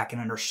feedback and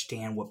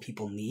understand what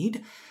people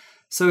need.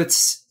 So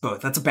it's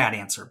both. That's a bad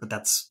answer, but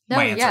that's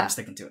my answer. I'm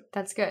sticking to it.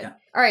 That's good. Yeah.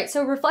 All right.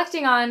 So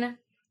reflecting on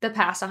the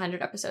past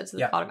 100 episodes of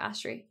the Call to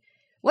Mastery,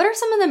 what are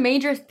some of the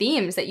major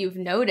themes that you've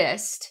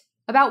noticed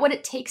about what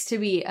it takes to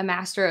be a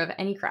master of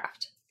any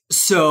craft?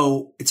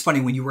 So it's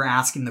funny, when you were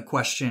asking the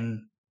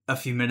question a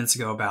few minutes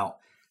ago about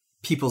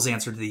people's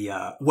answer to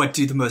the what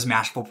do the most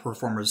masterful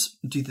performers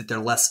do that their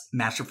less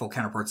masterful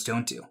counterparts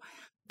don't do,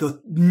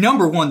 the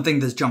number one thing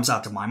that jumps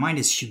out to my mind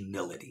is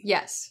humility.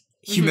 Yes.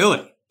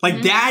 Humility.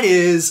 Like that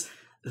is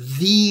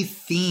the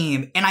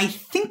theme. And I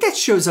think that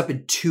shows up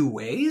in two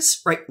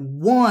ways, right?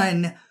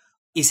 One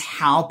is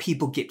how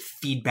people get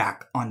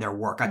feedback on their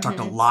work. I talked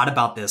a lot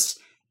about this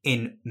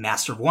in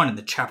Master of One, in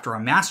the chapter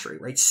on mastery,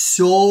 right?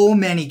 So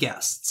many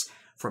guests,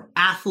 from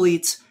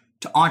athletes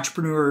to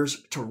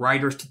entrepreneurs to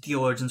writers to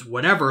theologians,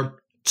 whatever,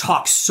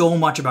 talk so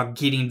much about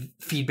getting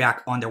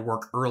feedback on their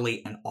work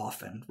early and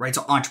often, right?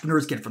 So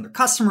entrepreneurs get it from their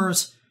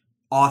customers,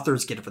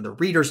 authors get it from their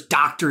readers,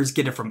 doctors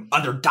get it from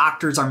other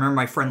doctors. I remember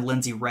my friend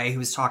Lindsay Ray who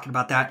was talking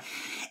about that.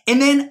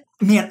 And then,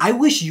 man, I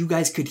wish you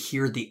guys could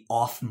hear the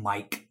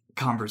off-mic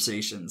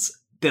conversations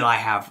that I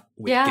have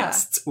with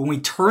guests. When we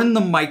turn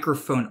the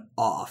microphone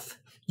off,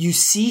 you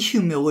see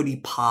humility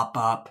pop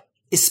up,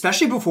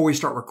 especially before we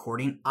start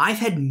recording. I've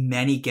had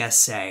many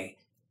guests say,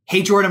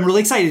 hey, Jordan, I'm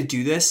really excited to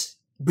do this,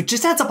 but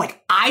just heads up,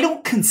 like, I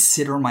don't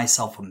consider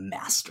myself a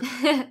master.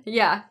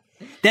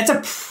 That's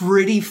a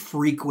pretty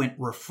frequent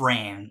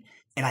refrain,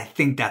 and I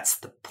think that's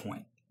the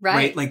point.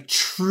 Right? Like,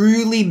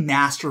 truly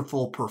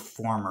masterful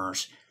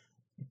performers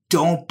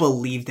don't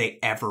believe they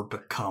ever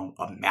become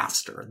a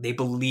master. They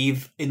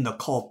believe in the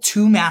call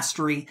to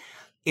mastery,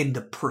 in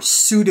the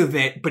pursuit of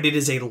it, but it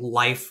is a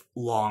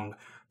lifelong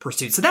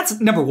pursuit. So that's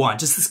number one,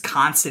 just this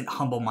constant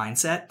humble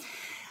mindset.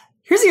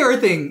 Here's the other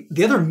thing,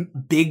 the other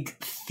big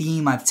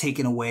theme I've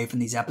taken away from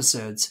these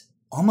episodes.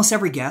 Almost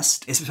every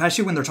guest,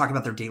 especially when they're talking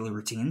about their daily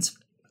routines,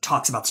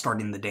 talks about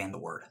starting the day in the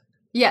Word.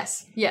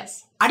 Yes.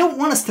 I don't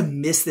want us to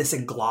miss this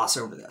and gloss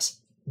over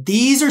this.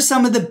 These are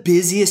some of the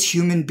busiest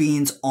human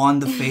beings on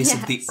the face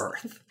of the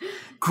earth.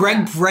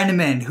 Greg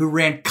Brenneman, who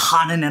ran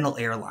Continental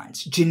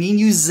Airlines. Janine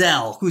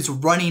Uzel, who's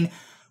running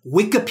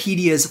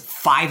Wikipedia's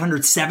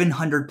 500,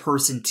 700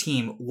 person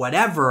team,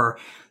 whatever.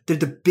 They're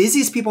the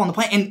busiest people on the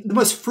planet. And the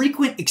most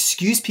frequent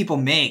excuse people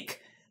make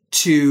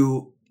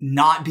to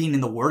not being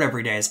in the Word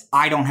every day is,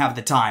 I don't have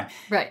the time.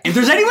 Right. If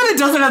there's anyone that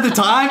doesn't have the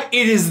time,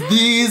 it is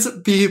these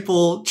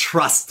people,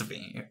 trust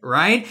me,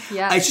 right?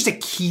 Yeah. It's just a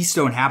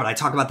keystone habit. I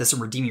talk about this in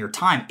Redeeming Your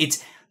Time.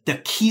 It's the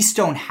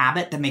keystone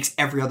habit that makes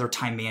every other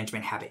time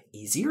management habit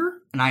easier.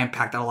 And I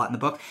unpack that a lot in the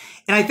book.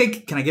 And I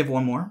think, can I give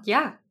one more?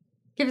 Yeah.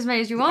 Give as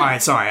many as you want. All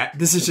right, sorry.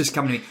 This is just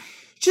coming to me.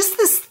 Just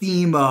this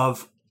theme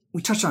of,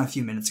 we touched on a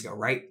few minutes ago,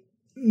 right?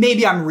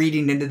 Maybe I'm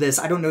reading into this.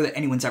 I don't know that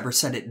anyone's ever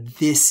said it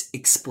this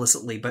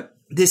explicitly, but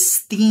this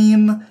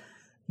theme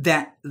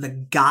that the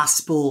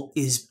gospel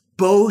is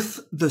both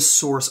the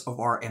source of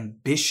our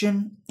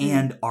ambition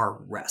and our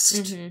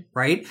rest,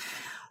 right?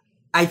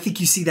 I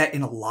think you see that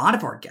in a lot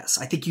of our guests.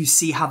 I think you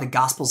see how the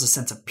gospel is a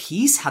sense of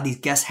peace, how these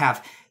guests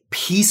have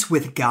peace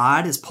with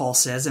God, as Paul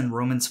says in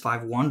Romans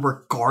 5:1,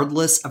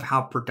 regardless of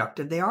how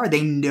productive they are.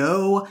 They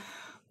know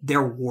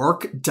their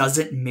work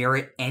doesn't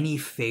merit any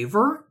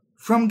favor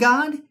from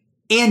God.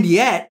 And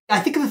yet, I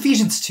think of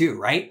Ephesians 2,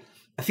 right?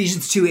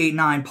 Ephesians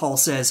 2:8-9, Paul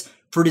says,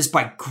 for it is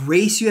by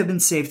grace you have been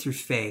saved through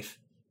faith,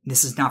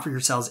 This is not for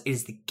yourselves. It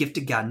is the gift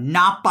of God,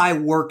 not by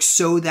works,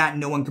 so that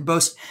no one can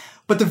boast.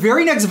 But the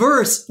very next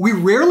verse, we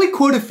rarely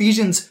quote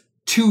Ephesians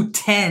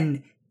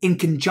 2:10 in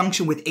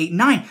conjunction with 8 and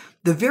 9.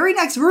 The very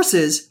next verse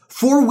is,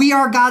 for we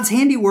are God's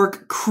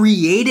handiwork,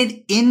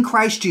 created in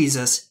Christ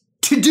Jesus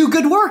to do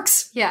good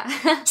works.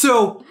 Yeah.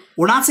 So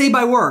we're not saved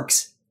by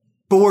works,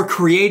 but we're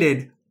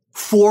created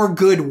for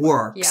good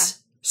works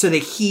so that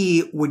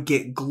he would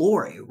get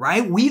glory,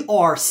 right? We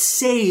are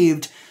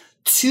saved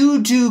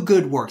to do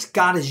good works.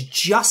 God has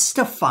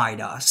justified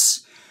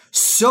us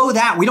so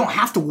that we don't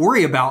have to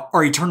worry about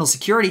our eternal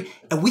security,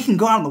 and we can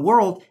go out in the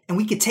world and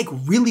we can take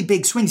really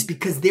big swings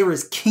because there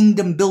is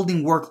kingdom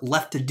building work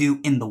left to do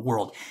in the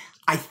world.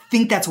 I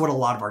think that's what a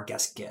lot of our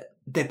guests get,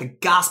 that the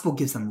gospel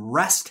gives them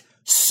rest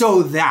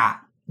so that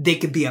they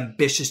can be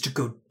ambitious to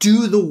go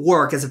do the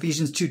work, as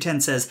Ephesians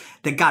 2:10 says,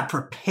 that God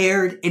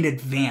prepared in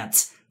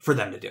advance for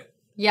them to do.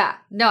 Yeah,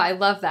 no, I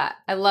love that.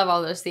 I love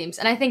all those themes.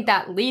 And I think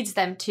that leads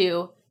them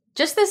to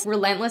just this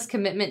relentless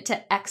commitment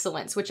to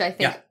excellence, which I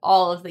think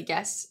all of the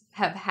guests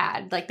have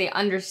had. Like, they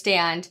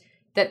understand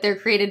that they're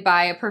created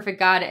by a perfect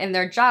God, and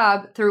their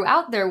job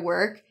throughout their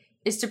work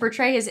is to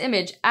portray his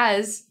image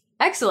as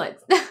excellence,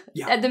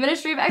 the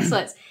ministry of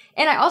excellence.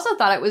 And I also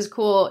thought it was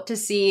cool to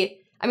see,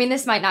 I mean,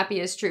 this might not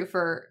be as true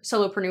for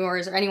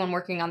solopreneurs or anyone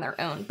working on their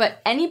own,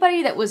 but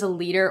anybody that was a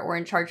leader or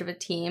in charge of a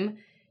team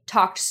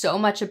talked so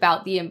much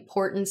about the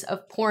importance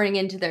of pouring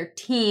into their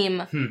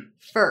team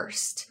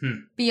first,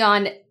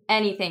 beyond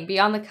anything,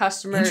 beyond the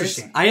customers.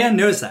 Interesting. I hadn't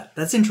noticed that.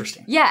 That's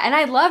interesting. Yeah, and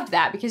I loved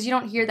that because you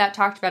don't hear that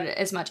talked about it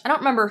as much. I don't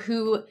remember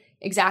who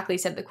exactly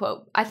said the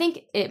quote. I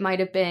think it might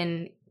have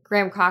been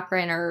Graham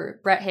Cochran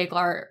or Brett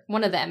Hagler,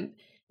 one of them,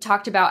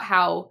 talked about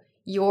how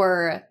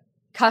your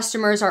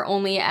customers are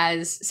only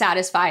as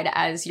satisfied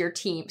as your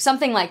team.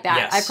 Something like that.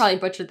 Yes. I probably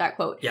butchered that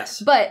quote. Yes.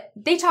 But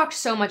they talked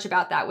so much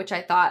about that, which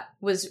I thought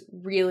was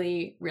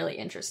really, really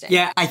interesting.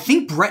 Yeah, I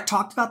think Brett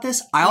talked about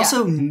this. I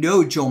also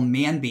know Joel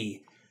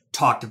Manby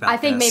talked about this. I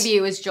think maybe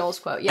it was Joel's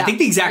quote. Yeah. I think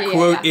the exact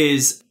quote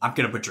is, I'm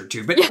going to butcher it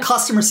too, but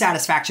customer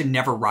satisfaction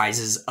never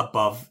rises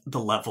above the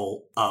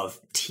level of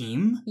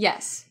team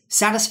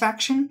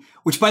satisfaction,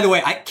 which, by the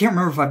way, I can't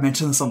remember if I've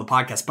mentioned this on the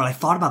podcast, but I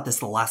thought about this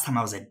the last time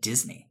I was at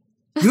Disney.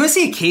 You want to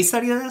see a case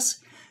study of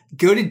this?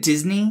 Go to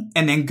Disney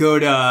and then go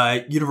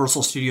to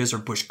Universal Studios or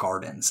Busch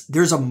Gardens.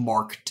 There's a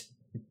marked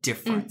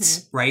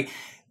difference, right?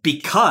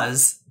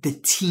 Because the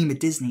team at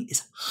Disney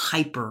is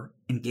hyper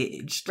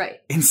engaged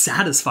and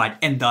satisfied,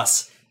 and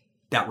thus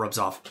that rubs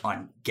off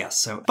on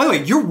guests. So, by the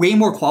way, you're way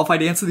more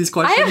qualified to answer these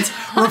questions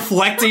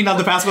reflecting on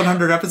the past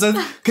 100 episodes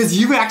because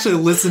you've actually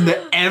listened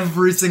to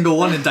every single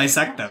one and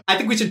dissect them. I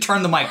think we should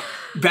turn the mic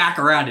back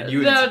around and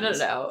you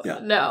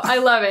No, I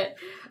love it.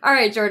 All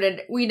right,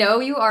 Jordan, we know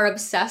you are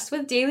obsessed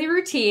with daily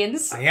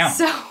routines. I am.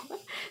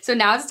 So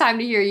now it's time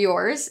to hear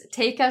yours.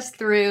 Take us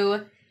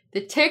through the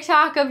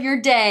TikTok of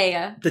your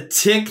day. The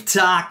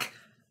TikTok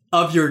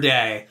of your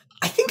day.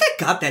 I think I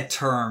got that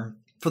term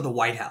for the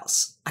White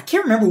House. I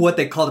can't remember what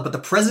they called it, but the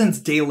president's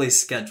daily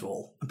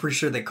schedule. I'm pretty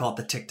sure they call it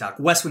the TikTok.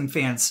 West Wing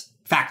fans,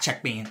 fact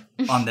check me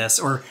on this,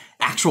 or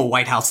actual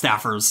White House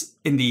staffers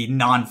in the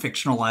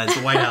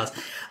non-fictionalized White House.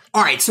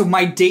 All right, so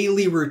my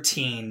daily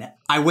routine.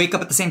 I wake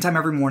up at the same time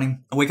every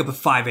morning. I wake up at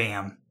 5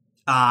 a.m.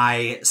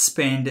 I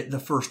spend the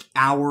first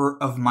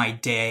hour of my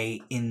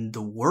day in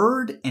the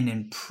Word and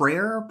in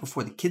prayer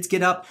before the kids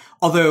get up.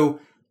 Although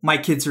my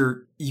kids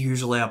are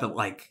usually up at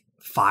like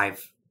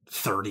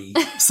 5:30,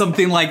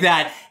 something like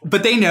that.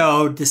 But they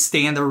know to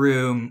stay in the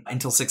room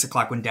until 6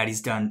 o'clock when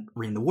Daddy's done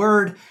reading the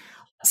Word.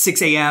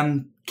 6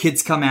 a.m.,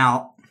 kids come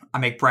out. I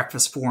make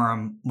breakfast for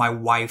them. My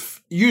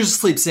wife usually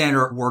sleeps in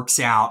or works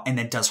out and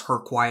then does her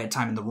quiet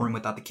time in the room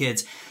without the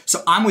kids.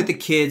 So I'm with the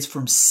kids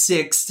from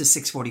 6 to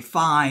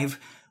 6:45.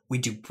 We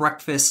do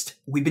breakfast.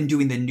 We've been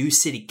doing the New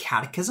City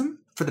Catechism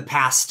for the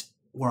past,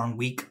 we're on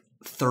week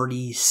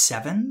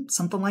 37,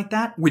 something like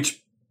that,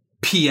 which,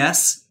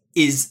 P.S.,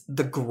 is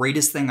the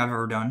greatest thing I've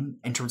ever done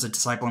in terms of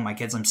discipling my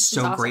kids. I'm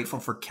so grateful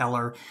for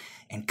Keller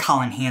and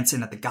Colin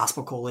Hansen at the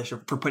Gospel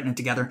Coalition for putting it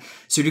together.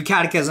 So do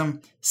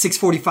catechism,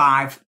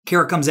 6:45,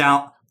 Kara comes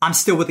out. I'm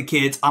still with the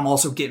kids. I'm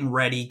also getting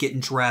ready, getting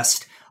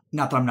dressed.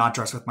 Not that I'm not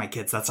dressed with my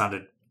kids. That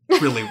sounded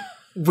really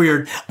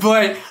weird.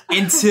 But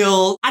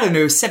until,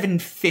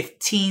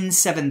 7:15,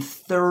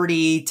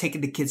 7:30,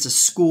 taking the kids to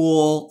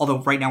school.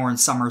 Although right now we're in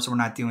summer, so we're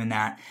not doing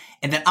that.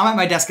 And then I'm at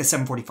my desk at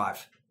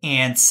 7:45.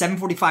 And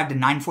 7:45 to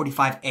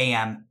 9:45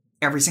 a.m.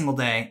 every single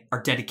day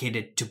are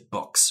dedicated to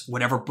books,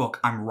 whatever book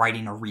I'm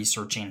writing or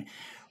researching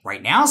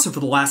right now. So for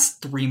the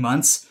last 3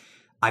 months,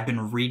 I've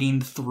been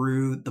reading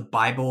through the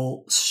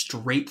Bible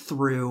straight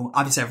through.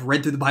 Obviously, I've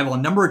read through the Bible a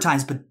number of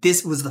times, but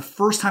this was the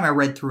first time I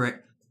read through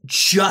it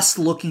just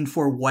looking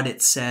for what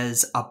it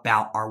says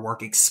about our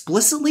work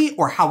explicitly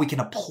or how we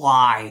can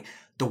apply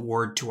the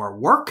word to our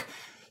work.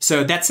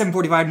 So that's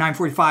 7:45,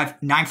 9:45,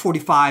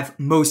 9:45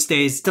 most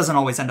days. Doesn't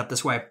always end up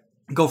this way.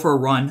 Go for a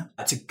run.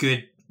 That's a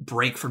good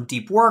break from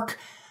deep work.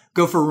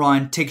 Go for a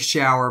run, take a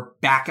shower,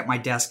 back at my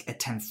desk at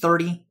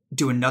 10:30,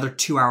 do another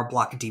 2-hour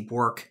block of deep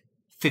work,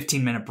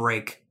 15-minute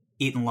break,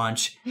 eating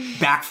lunch,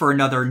 back for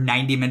another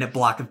 90-minute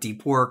block of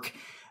deep work,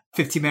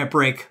 15-minute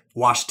break,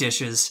 wash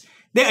dishes.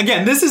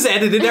 Again, this is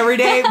edited every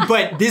day,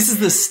 but this is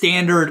the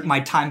standard, my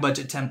time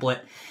budget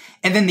template.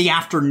 And then the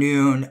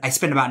afternoon, I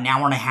spend about an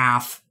hour and a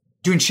half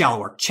doing shallow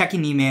work,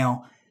 checking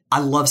email. I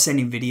love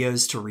sending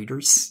videos to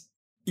readers.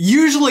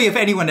 Usually if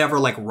anyone ever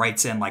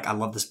writes in, I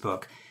love this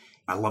book,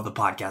 I love the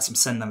podcast, I'm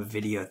sending them a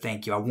video,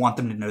 thank you. I want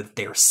them to know that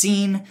they are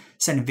seen,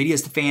 sending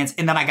videos to fans.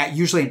 And then I got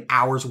usually an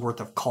hour's worth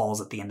of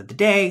calls at the end of the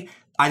day,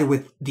 either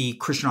with the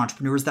Christian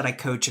entrepreneurs that I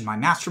coach in my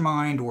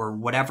mastermind or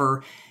whatever.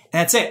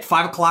 And that's it.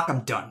 5 o'clock,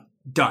 I'm done.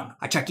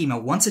 I check email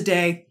once a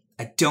day.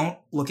 I don't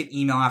look at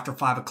email after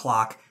 5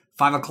 o'clock.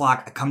 5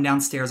 o'clock, I come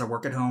downstairs. I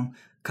work at home.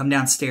 Come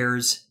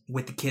downstairs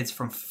with the kids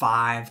from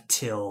 5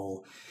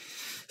 till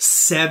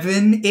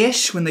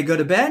 7-ish when they go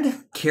to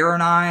bed. Kara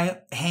and I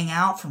hang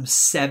out from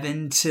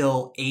 7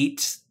 till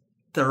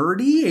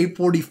 8:30,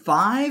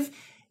 8:45.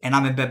 And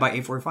I'm in bed by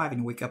 8:45 and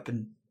you wake up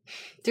and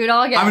do it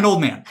all again. I'm an old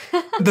man.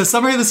 The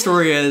summary of the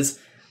story is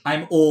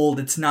I'm old.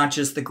 It's not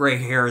just the gray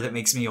hair that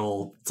makes me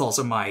old. It's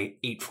also my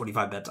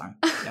 8:45 bedtime.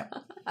 Yeah.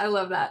 I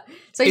love that.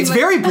 So it's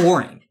very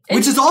boring,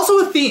 which is also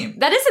a theme.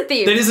 That is a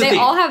theme. They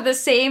all have the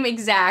same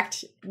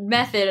exact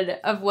method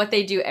of what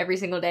they do every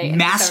single day.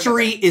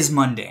 Mastery is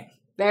mundane.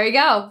 There you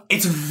go.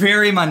 It's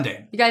very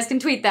mundane. You guys can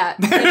tweet that.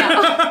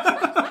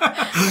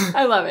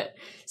 I love it.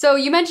 So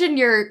you mentioned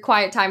your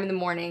quiet time in the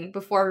morning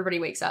before everybody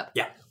wakes up.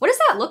 Yeah. What does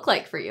that look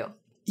like for you?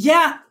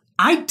 Yeah.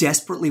 I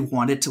desperately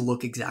want it to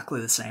look exactly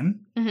the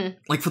same,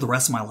 for the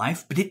rest of my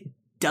life, but it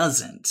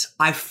doesn't.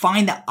 I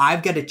find that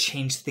I've got to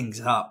change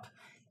things up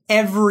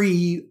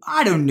every,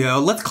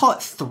 let's call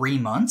it 3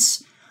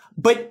 months.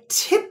 But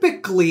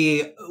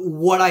typically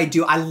what I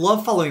do, I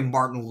love following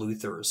Martin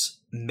Luther's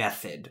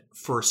method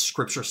for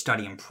scripture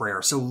study and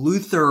prayer. So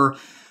Luther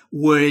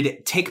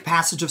would take a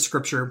passage of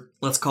scripture,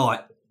 let's call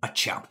it a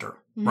chapter,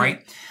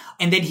 right?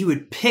 And then he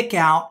would pick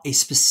out a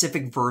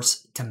specific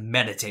verse to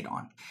meditate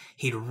on.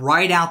 He'd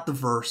write out the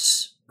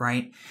verse,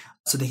 right?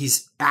 So that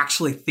he's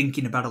actually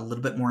thinking about it a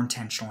little bit more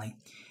intentionally.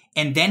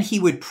 And then he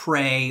would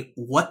pray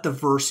what the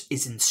verse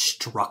is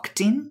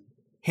instructing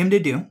him to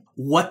do,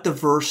 what the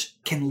verse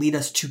can lead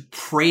us to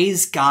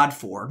praise God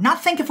for,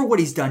 not thank him for what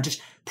he's done,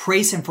 just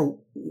praise him for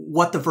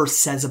what the verse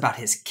says about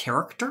his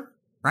character,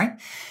 right?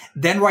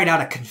 Then write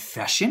out a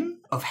confession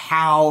of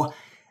how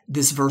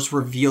this verse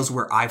reveals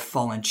where I've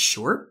fallen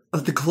short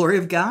of the glory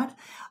of God.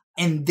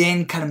 And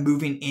then kind of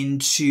moving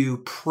into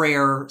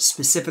prayer,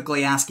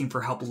 specifically asking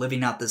for help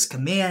living out this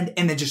command,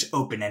 and then just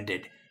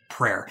open-ended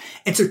prayer.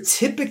 And so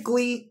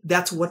typically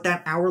that's what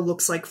that hour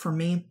looks like for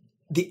me.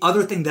 The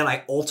other thing that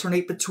I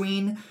alternate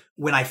between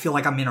when I feel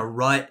like I'm in a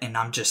rut and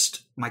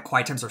my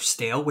quiet times are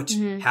stale, which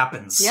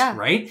happens,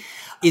 right?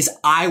 Is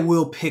I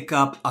will pick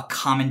up a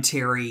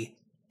commentary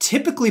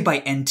typically by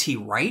N.T.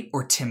 Wright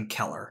or Tim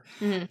Keller.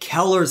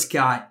 Keller's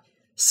got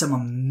some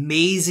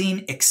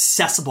amazing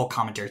accessible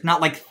commentaries,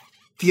 not like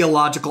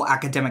theological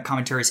academic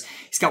commentaries.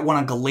 He's got one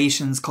on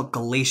Galatians called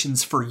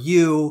Galatians for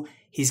You.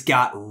 He's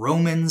got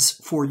Romans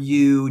for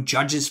You,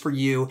 Judges for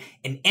You,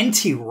 and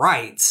N.T.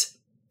 Wright's.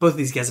 Both of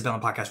these guys have been on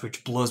the podcast,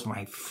 which blows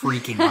my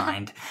freaking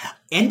mind.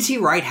 N.T.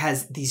 Wright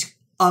has these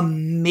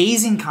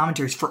amazing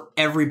commentaries for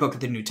every book of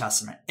the New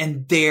Testament.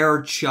 And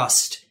they're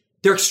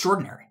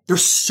extraordinary. They're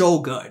so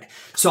good.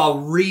 So I'll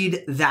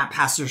read that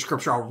passage of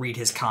scripture. I'll read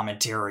his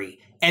commentary.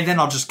 And then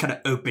I'll just kind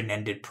of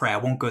open-ended pray. I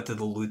won't go through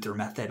the Luther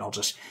method. I'll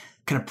just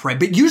kind of pray.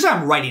 But usually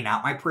I'm writing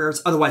out my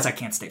prayers. Otherwise, I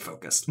can't stay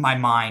focused. My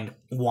mind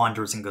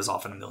wanders and goes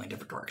off in a million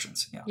different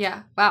directions.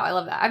 Yeah. Wow, I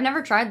love that. I've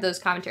never tried those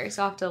commentaries,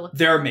 so I'll have to look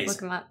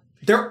them up.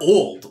 They're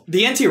old.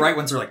 The N.T. Wright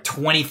ones are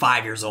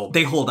 25 years old.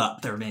 They hold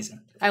up. They're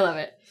amazing. I love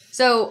it.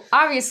 So,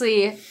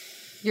 obviously,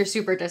 you're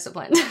super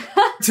disciplined.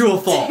 To a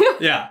fault.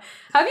 Yeah.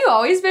 Have you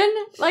always been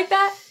like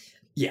that?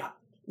 Yeah.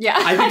 Yeah.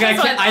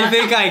 I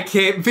think I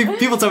came.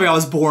 People tell me I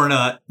was born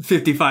a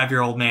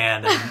 55-year-old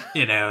man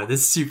and,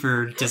 this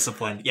super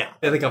disciplined. Yeah.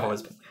 I think I've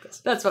always been like this.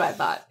 That's what I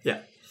thought. Yeah.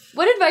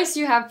 What advice do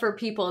you have for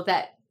people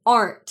that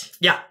aren't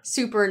Yeah.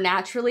 super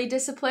naturally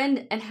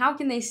disciplined, and how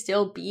can they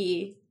still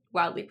be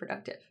wildly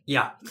productive?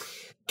 Yeah.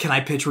 Can I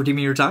pitch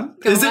Redeeming Your Time?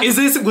 Was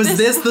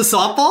this the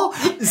softball?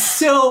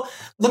 So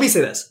let me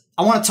say this.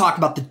 I want to talk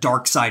about the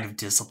dark side of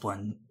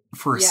discipline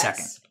for a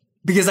second,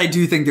 because I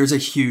do think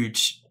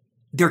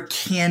there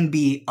can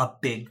be a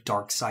big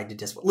dark side to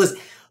discipline. Listen,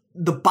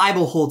 the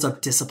Bible holds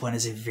up discipline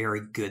as a very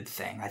good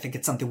thing. I think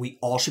it's something we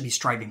all should be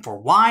striving for.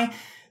 Why?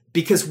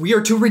 Because we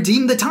are to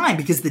redeem the time,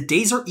 because the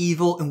days are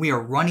evil and we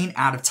are running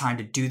out of time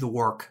to do the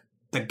work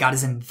that God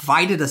has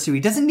invited us to. He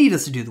doesn't need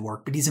us to do the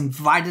work, but he's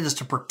invited us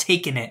to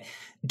partake in it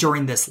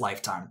during this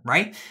lifetime,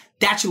 right?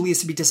 That should lead us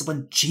to be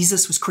disciplined.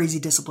 Jesus was crazy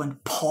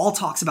disciplined. Paul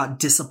talks about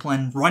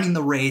discipline, running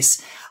the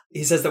race.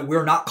 He says that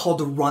we're not called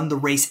to run the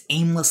race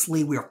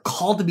aimlessly. We are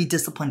called to be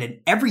disciplined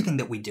in everything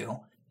that we do.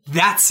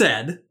 That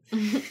said,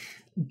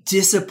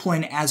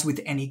 discipline, as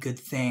with any good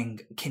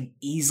thing, can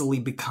easily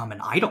become an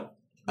idol.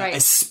 Right.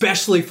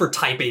 Especially for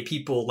type A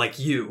people like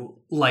you,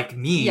 like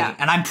me. Yeah.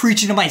 And I'm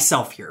preaching to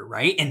myself here,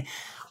 right? And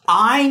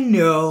I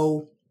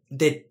know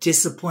that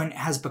discipline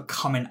has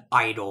become an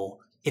idol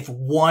if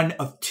one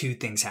of two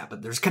things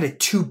happen. There's kind of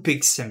two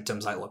big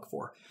symptoms I look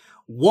for.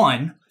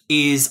 One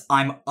is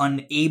I'm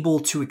unable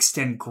to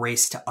extend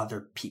grace to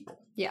other people.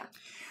 Yeah.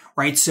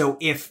 Right? So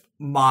if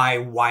my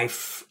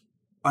wife,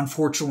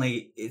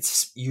 unfortunately,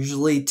 it's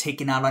usually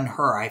taken out on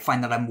her. I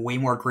find that I'm way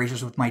more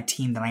gracious with my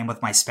team than I am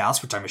with my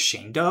spouse, which I'm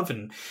ashamed of.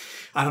 And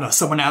I don't know,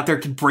 someone out there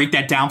can break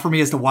that down for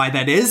me as to why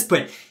that is.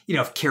 But,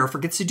 if Kara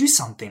forgets to do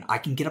something, I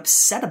can get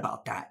upset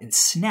about that and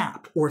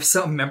snap. Or if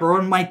some member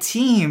on my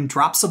team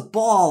drops a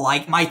ball,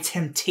 my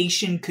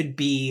temptation could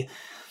be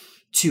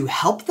to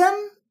help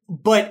them,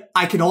 but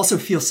I can also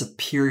feel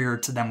superior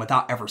to them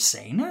without ever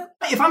saying it.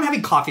 If I'm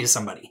having coffee with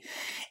somebody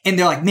and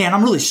they're like, man,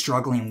 I'm really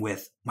struggling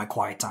with my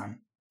quiet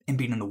time and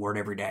being in the Word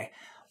every day,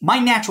 my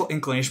natural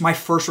inclination, my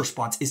first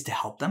response is to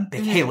help them.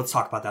 Like, hey, let's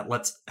talk about that.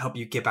 Let's help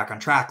you get back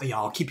on track. Yeah,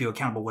 I'll keep you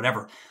accountable,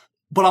 whatever.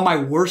 But on my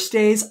worst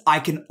days, I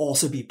can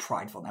also be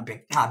prideful. I'm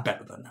like, I'm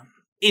better than them.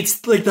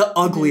 It's like the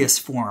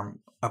ugliest form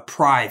of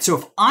pride. So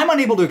if I'm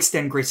unable to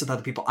extend grace with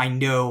other people, I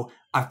know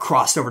I've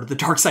crossed over to the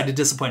dark side of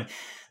discipline.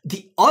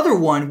 The other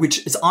one,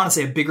 which is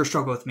honestly a bigger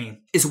struggle with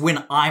me, is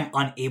when I'm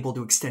unable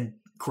to extend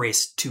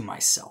grace to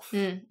myself.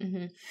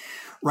 Mm-hmm.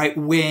 Right?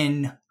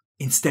 When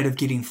instead of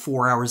getting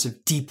 4 hours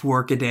of deep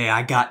work a day,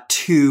 I got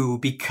 2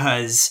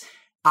 because,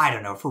 I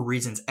don't know, for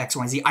reasons X,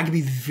 Y, and Z. I can be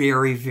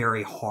very,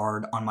 very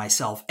hard on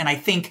myself. And I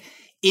think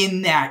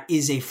in that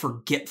is a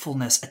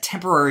forgetfulness, a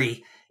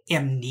temporary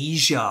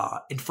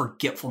amnesia and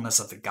forgetfulness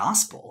of the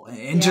gospel.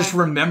 And just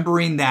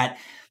remembering that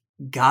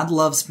God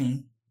loves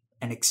me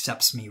and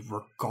accepts me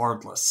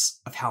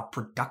regardless of how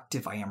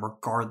productive I am,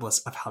 regardless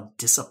of how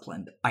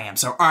disciplined I am.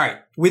 So, all right,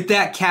 with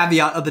that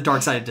caveat of the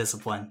dark side of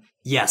discipline,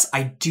 yes,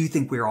 I do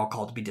think we are all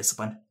called to be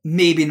disciplined.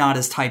 Maybe not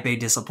as type A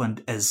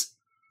disciplined as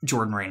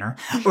Jordan Raynor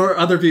or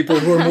other people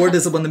who are more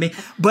disciplined than me.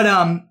 But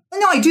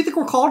no, I do think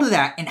we're called to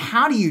that. And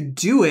how do you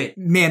do it?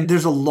 Man,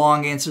 there's a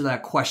long answer to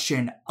that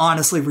question.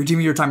 Honestly,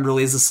 redeeming your time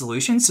really is a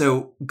solution.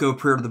 So go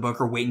pre-order the book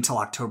or wait until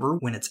October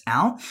when it's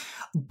out.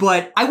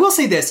 But I will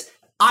say this.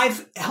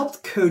 I've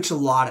helped coach a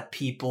lot of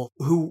people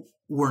who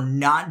were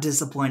not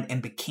disciplined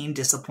and became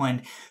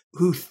disciplined,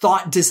 who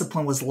thought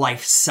discipline was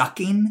life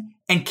sucking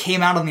and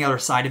came out on the other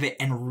side of it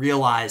and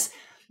realized,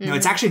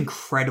 it's actually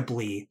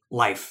incredibly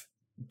life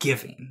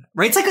giving,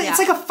 right? It's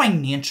like a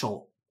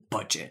financial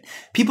budget.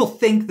 People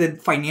think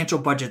that financial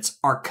budgets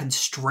are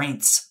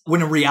constraints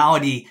when in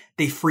reality,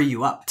 they free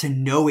you up to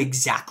know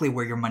exactly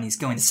where your money's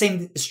going. The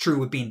same is true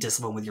with being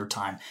disciplined with your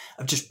time,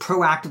 of just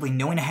proactively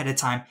knowing ahead of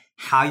time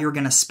how you're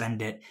going to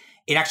spend it.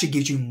 It actually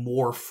gives you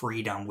more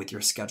freedom with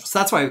your schedule. So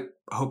that's why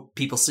I hope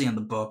people see in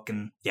the book.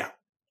 And yeah,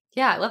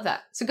 I love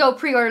that. So go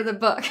pre-order the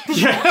book.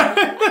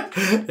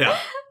 Yeah.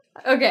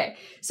 Okay.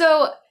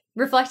 So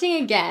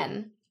reflecting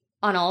again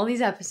on all these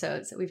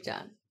episodes that we've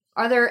done,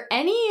 are there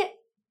any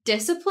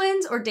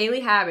disciplines or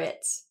daily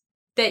habits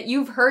that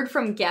you've heard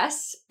from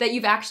guests that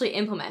you've actually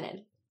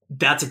implemented?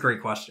 That's a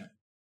great question.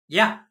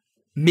 Yeah.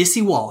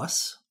 Missy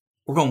Wallace,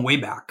 we're going way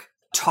back,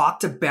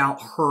 talked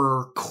about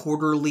her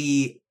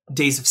quarterly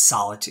days of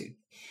solitude.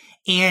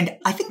 And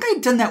I think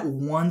I'd done that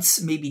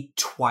once, maybe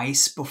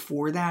twice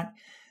before that.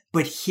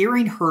 But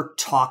hearing her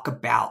talk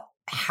about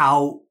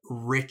how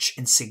rich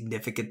and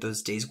significant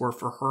those days were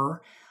for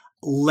her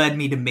led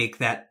me to make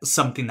that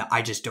something that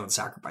I just don't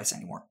sacrifice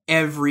anymore.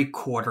 Every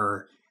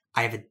quarter,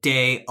 I have a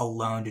day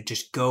alone to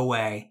just go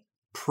away,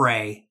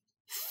 pray,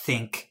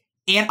 think.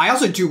 And I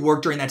also do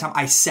work during that time.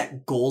 I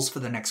set goals for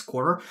the next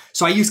quarter.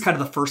 So I use kind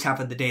of the first half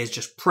of the day as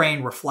just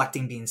praying,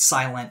 reflecting, being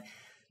silent,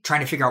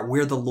 trying to figure out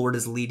where the Lord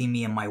is leading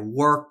me in my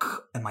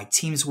work, in my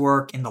team's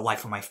work, in the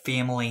life of my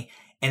family.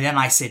 And then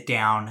I sit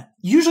down,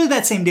 usually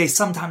that same day.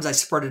 Sometimes I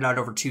spread it out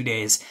over 2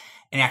 days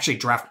and actually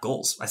draft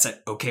goals. I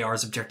set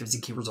OKRs, objectives,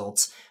 and key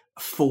results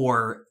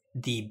for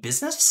the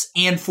business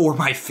and for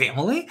my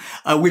family,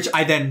 which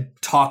I then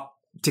talk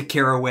to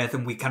Kara with,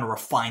 and we kind of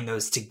refine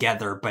those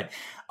together. But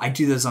I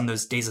do those on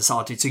those days of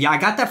solitude. So yeah, I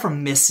got that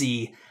from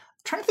Missy. I'm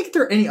trying to think if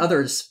there are any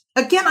others.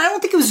 Again, I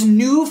don't think it was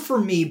new for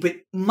me, but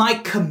my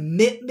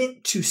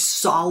commitment to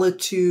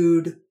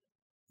solitude,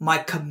 my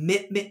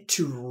commitment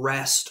to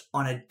rest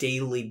on a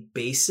daily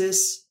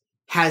basis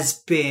has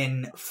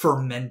been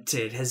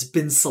fermented, has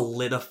been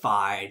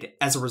solidified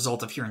as a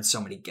result of hearing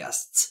so many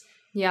guests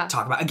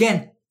talk about,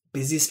 again,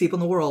 busiest people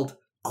in the world.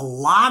 A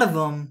lot of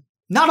them,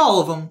 not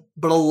all of them,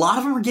 but a lot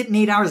of them are getting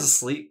 8 hours of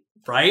sleep,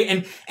 right?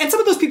 And some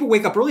of those people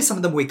wake up early, some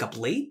of them wake up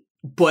late,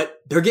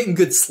 but they're getting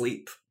good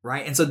sleep.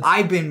 Right. And so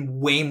I've been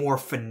way more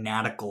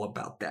fanatical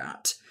about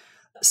that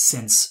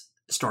since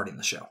starting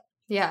the show.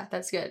 Yeah,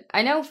 that's good.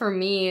 I know for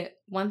me,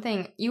 one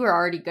thing, you were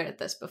already good at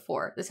this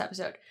before this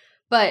episode,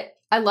 but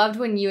I loved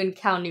when you and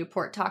Cal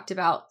Newport talked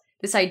about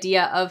this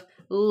idea of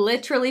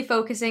literally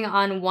focusing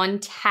on one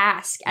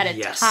task at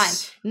a time,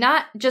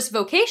 not just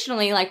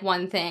vocationally like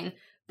one thing,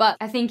 but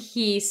I think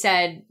he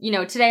said,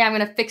 today I'm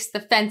going to fix the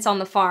fence on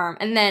the farm.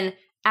 And then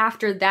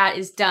after that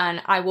is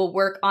done, I will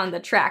work on the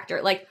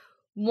tractor. Like,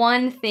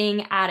 one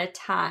thing at a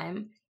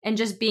time. and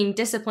just being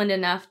disciplined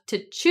enough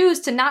to choose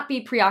to not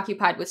be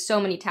preoccupied with so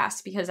many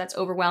tasks because that's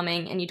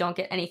overwhelming and you don't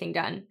get anything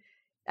done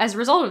as a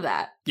result of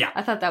that. Yeah.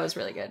 I thought that was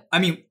really good. I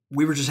mean,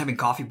 we were just having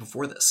coffee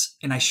before this,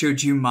 and I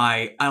showed you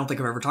I don't think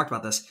I've ever talked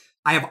about this.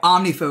 I have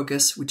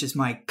OmniFocus, which is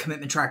my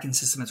commitment tracking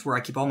system. It's where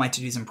I keep all my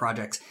to-dos and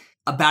projects.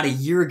 About a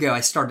year ago,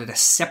 I started a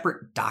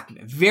separate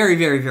document, very,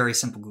 very, very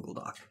simple Google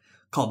Doc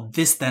called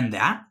This, Then,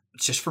 That.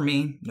 It's just for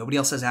me. Nobody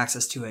else has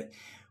access to it.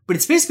 But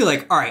it's basically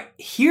like, all right,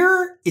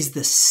 here is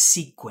the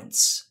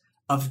sequence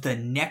of the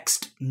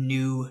next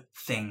new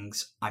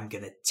things I'm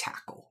going to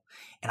tackle.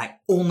 And I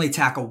only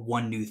tackle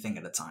one new thing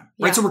at a time,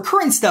 right? Yeah. So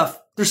recurring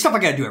stuff, there's stuff I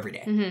got to do every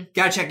day. Mm-hmm.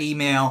 Got to check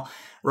email,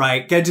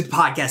 right? Got to do the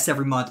podcast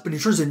every month. But in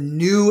terms of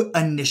new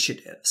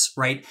initiatives,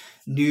 right?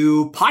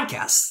 New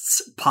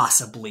podcasts,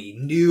 possibly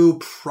new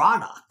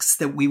products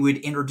that we would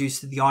introduce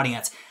to the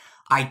audience,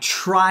 I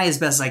try as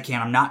best as I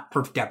can. I'm not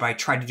perfect at it, but I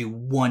try to do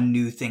one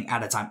new thing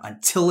at a time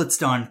until it's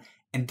done.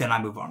 And then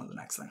I move on to the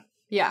next thing.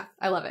 Yeah,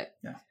 I love it.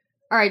 Yeah.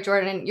 All right,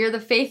 Jordan, you're the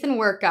faith and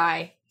work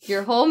guy.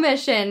 Your whole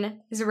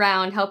mission is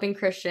around helping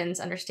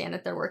Christians understand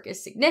that their work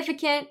is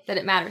significant, that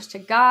it matters to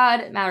God,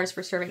 it matters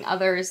for serving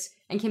others,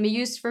 and can be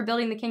used for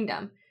building the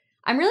kingdom.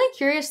 I'm really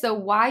curious, though,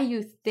 why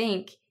you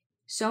think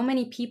so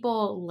many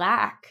people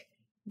lack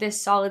this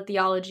solid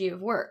theology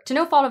of work. To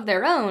no fault of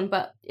their own,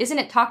 but isn't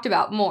it talked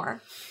about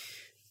more?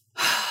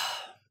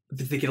 I've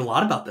been thinking a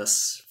lot about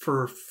this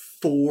for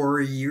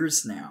 4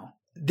 years now.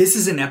 This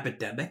is an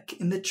epidemic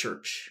in the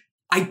church.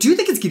 I do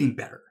think it's getting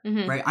better,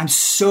 right? I'm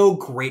so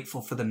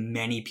grateful for the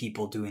many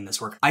people doing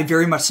this work. I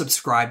very much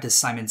subscribe to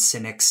Simon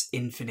Sinek's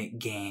infinite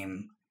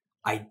game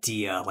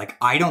idea. Like,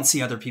 I don't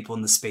see other people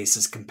in the space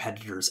as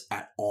competitors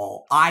at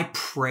all. I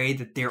pray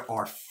that there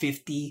are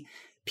 50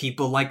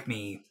 people like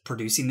me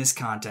producing this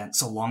content,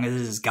 so long as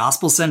it is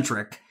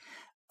gospel-centric,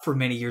 for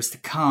many years to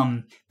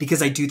come,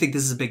 because I do think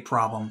this is a big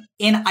problem.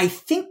 And I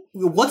think,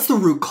 what's the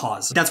root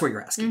cause? That's what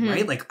you're asking,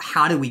 right? Like,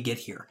 how do we get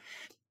here?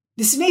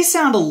 This may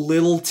sound a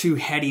little too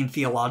heady and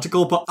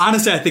theological, but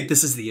honestly, I think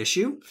this is the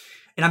issue.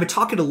 And I've been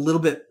talking a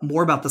little bit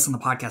more about this on the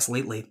podcast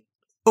lately.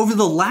 Over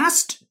the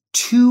last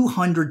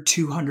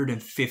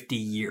 250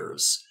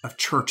 years of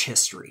church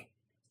history,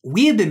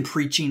 we have been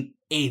preaching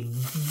a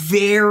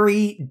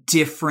very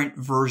different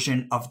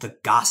version of the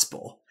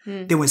gospel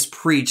than was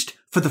preached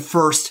for the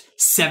first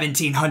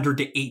 1700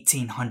 to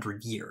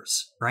 1800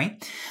 years,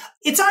 right?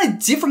 It's not a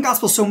different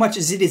gospel so much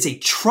as it is a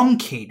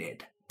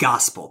truncated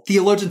gospel.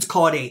 Theologians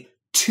call it a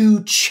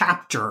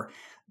 2-chapter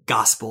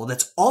gospel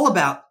that's all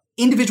about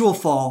individual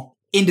fall,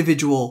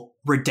 individual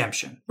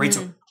redemption, right?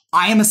 So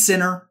I am a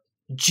sinner.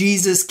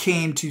 Jesus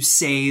came to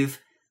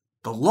save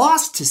the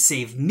lost, to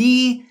save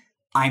me.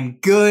 I'm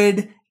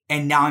good.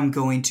 And now I'm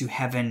going to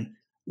heaven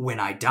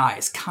when I die.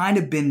 It's kind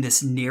of been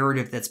this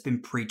narrative that's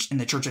been preached in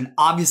the church. And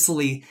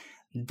obviously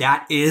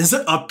that is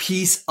a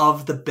piece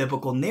of the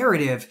biblical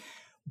narrative,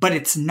 but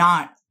it's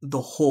not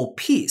the whole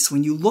piece.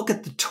 When you look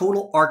at the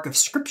total arc of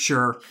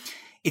scripture,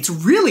 it's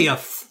really a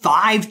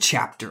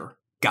 5-chapter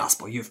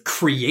gospel. You have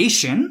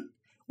creation,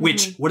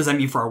 which, what does that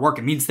mean for our work?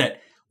 It means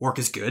that work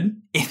is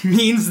good. It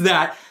means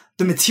that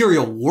the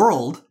material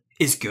world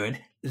is good.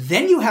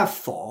 Then you have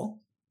fall.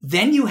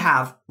 Then you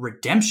have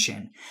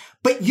redemption.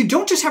 But you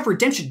don't just have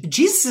redemption.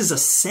 Jesus'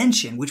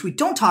 ascension, which we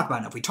don't talk about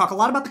enough. We talk a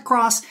lot about the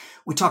cross.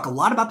 We talk a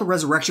lot about the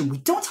resurrection. We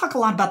don't talk a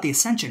lot about the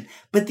ascension.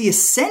 But the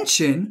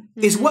ascension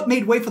is what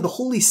made way for the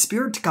Holy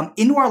Spirit to come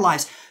into our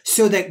lives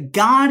so that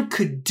God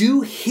could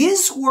do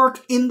his work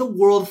in the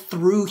world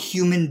through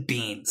human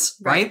beings,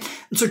 right?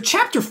 And so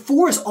chapter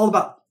 4 is all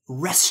about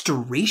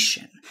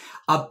restoration,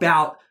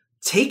 about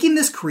taking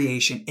this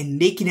creation and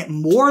making it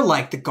more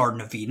like the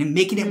Garden of Eden,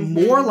 making it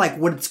more like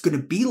what it's going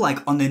to be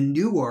like on the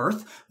new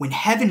earth when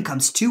heaven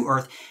comes to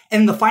earth.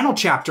 And the final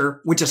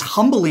chapter, which is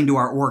humbling to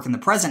our work in the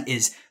present,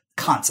 is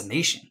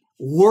consummation.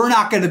 We're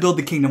not going to build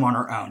the kingdom on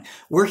our own.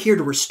 We're here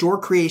to restore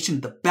creation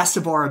to the best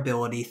of our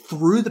ability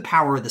through the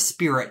power of the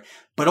Spirit.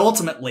 But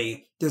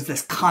ultimately, there's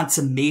this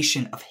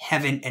consummation of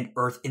heaven and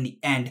earth in the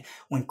end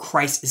when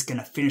Christ is going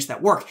to finish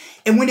that work.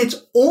 And when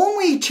it's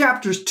only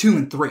chapters 2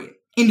 and 3,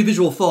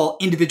 individual fall,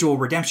 individual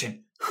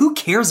redemption, who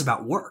cares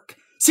about work?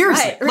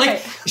 Seriously. Right.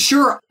 Like,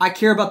 sure, I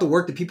care about the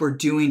work that people are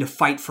doing to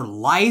fight for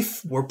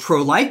life. We're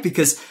pro-life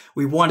because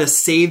we want to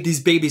save these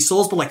baby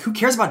souls. But like, who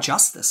cares about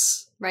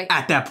justice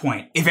at that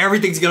point if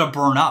everything's going to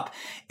burn up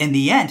in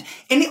the end?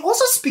 And it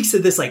also speaks to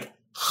this like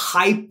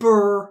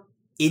hyper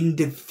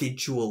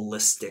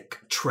individualistic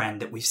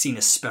trend that we've seen,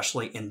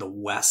 especially in the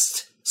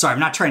West. Sorry, I'm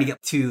not trying to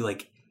get too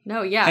like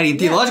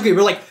theologically,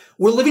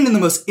 we're living in the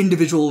most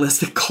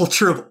individualistic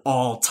culture of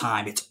all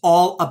time. It's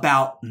all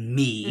about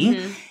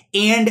me.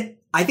 And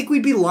I think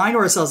we'd be lying to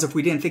ourselves if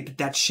we didn't think that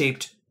that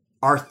shaped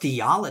our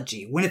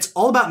theology. When it's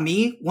all about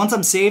me, once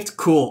I'm saved,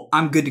 cool,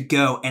 I'm good to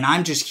go. And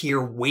I'm just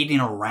here waiting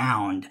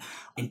around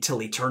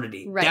until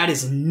eternity. That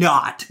is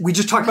not. We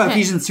just talked about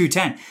Ephesians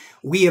 2:10.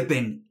 We have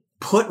been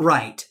put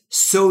right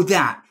so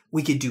that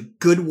we could do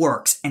good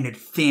works and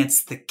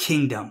advance the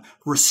kingdom,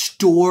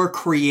 restore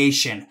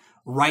creation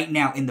right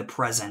now in the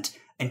present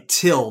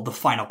until the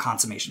final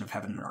consummation of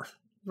heaven and earth.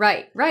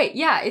 Right.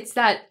 Yeah, it's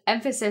that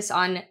emphasis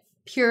on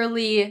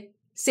purely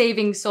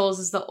saving souls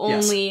is the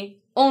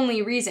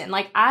only reason.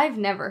 Like, I've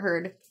never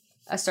heard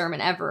a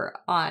sermon ever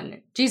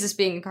on Jesus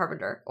being a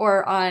carpenter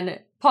or on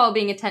Paul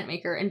being a tent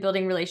maker and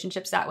building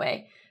relationships that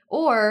way.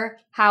 Or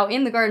how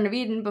in the Garden of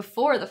Eden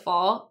before the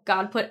fall,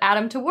 God put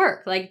Adam to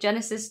work. Like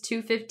Genesis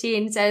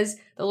 2:15 says,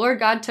 the Lord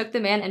God took the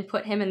man and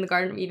put him in the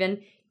Garden of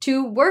Eden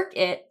to work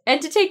it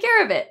and to take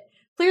care of it.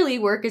 Clearly,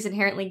 work is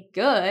inherently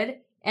good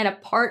and a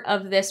part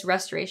of this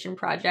restoration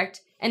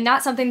project and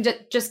not something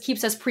that just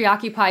keeps us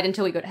preoccupied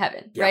until we go to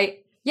heaven,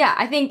 right? Yeah,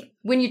 I think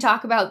when you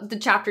talk about the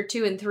chapter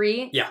 2 and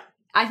 3,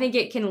 I think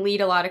it can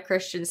lead a lot of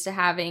Christians to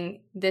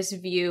having this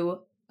view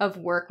of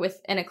work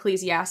with an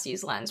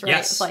Ecclesiastes lens, right?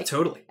 Yes, it's like,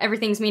 totally.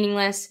 Everything's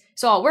meaningless,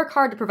 so I'll work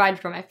hard to provide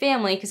for my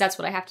family because that's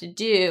what I have to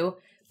do,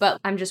 but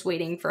I'm just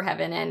waiting for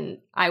heaven and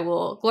I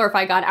will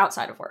glorify God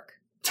outside of work.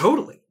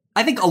 Totally.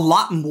 I think a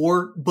lot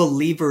more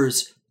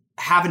believers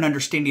have an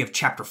understanding of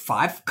chapter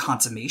 5,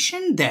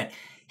 consummation, that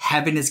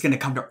heaven is going to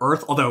come to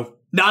earth, although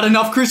not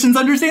enough Christians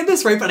understand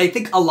this, right? But I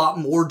think a lot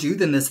more do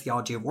than this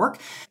theology of work.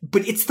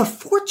 But it's the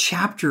 4th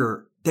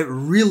chapter that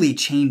really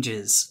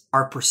changes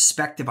our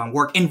perspective on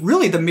work, and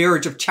really the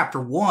marriage of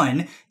chapter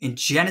 1 in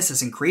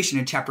Genesis and creation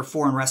and chapter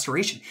 4 in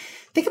restoration.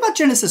 Think about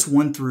Genesis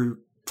 1 through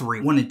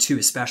 3, 1 and 2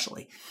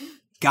 especially.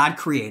 God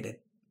created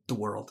the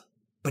world,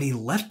 but he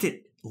left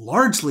it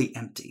largely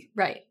empty.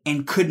 Right.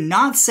 And could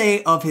not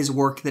say of his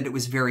work that it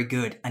was very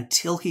good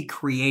until he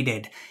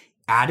created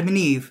Adam and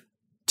Eve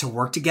to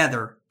work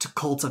together to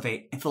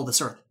cultivate and fill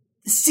this earth.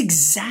 This is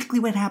exactly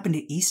what happened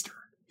at Easter.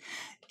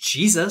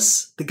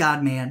 Jesus, the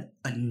God-man,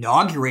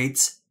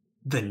 inaugurates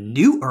the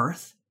new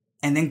earth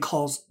and then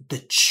calls the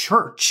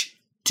church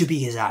to be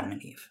his Adam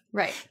and Eve.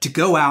 Right. To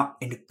go out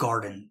and to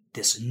garden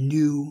this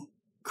new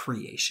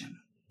creation.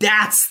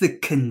 That's the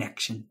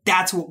connection.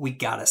 That's what we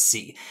gotta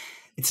see.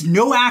 It's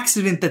no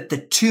accident that the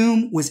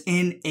tomb was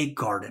in a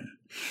garden.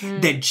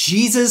 That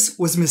Jesus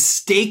was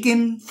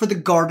mistaken for the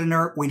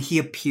gardener when he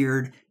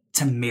appeared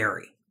to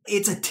Mary.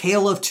 It's a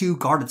tale of two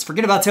gardens.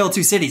 Forget about Tale of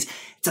Two Cities.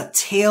 It's a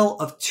tale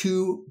of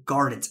two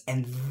gardens.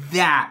 And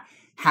that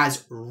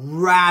has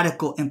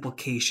radical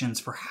implications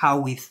for how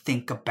we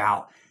think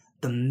about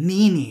the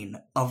meaning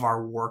of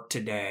our work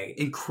today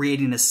in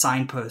creating as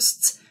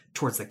signposts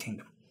towards the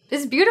kingdom.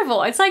 It's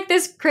beautiful. It's like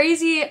this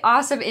crazy,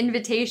 awesome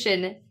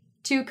invitation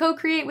to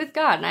co-create with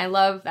God. And I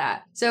love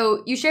that.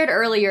 So you shared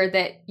earlier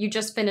that you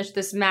just finished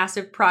this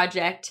massive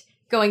project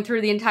going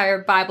through the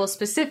entire Bible,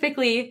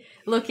 specifically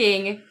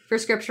looking for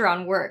scripture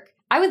on work.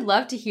 I would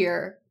love to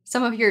hear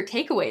some of your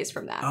takeaways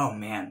from that. Oh,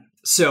 man.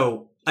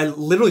 So I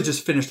literally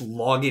just finished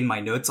logging my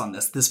notes on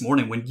this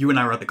morning when you and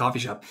I were at the coffee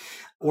shop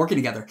working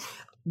together.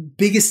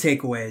 Biggest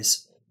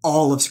takeaways,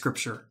 all of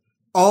Scripture,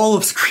 all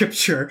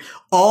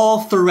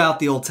throughout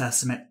the Old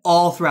Testament,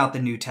 all throughout the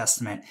New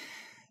Testament.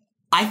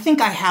 I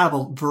think I have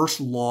a verse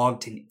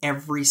logged in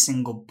every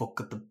single book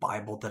of the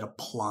Bible that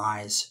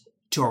applies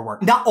to our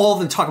work. Not all of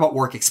them talk about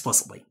work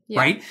explicitly,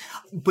 right?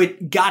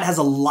 But God has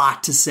a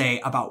lot to say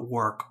about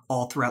work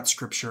all throughout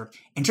Scripture.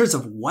 In terms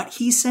of what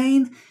he's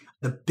saying,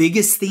 the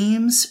biggest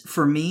themes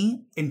for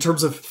me, in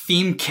terms of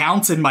theme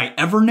counts in my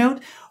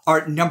Evernote,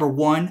 are number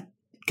 1,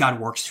 God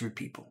works through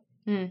people.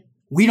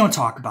 We don't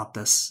talk about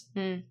this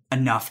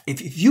enough.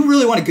 If you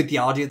really want a good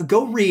theology,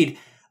 go read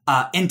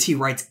N.T.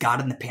 Wright's God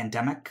in the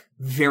Pandemic.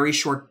 Very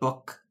short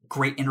book,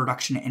 great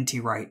introduction to N.T.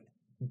 Wright.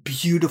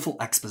 Beautiful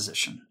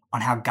exposition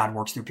on how God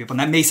works through people. And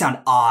that may sound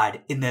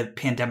odd in the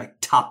pandemic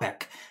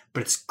topic,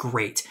 but it's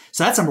great.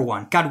 So that's number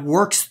 1. God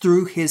works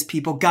through his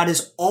people. God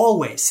has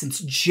always,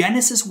 since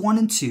Genesis 1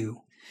 and 2,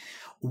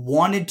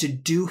 wanted to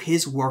do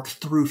his work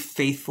through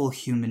faithful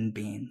human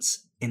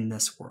beings in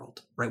this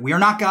world, right? We are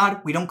not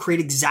God. We don't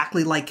create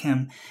exactly like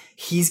him.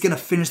 He's going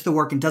to finish the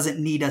work and doesn't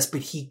need us,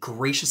 but he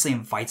graciously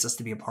invites us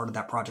to be a part of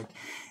that project.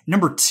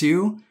 Number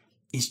 2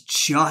 is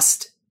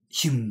just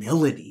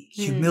humility.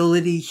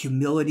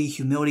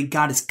 Humility.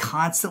 God is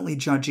constantly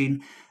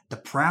judging the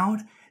proud.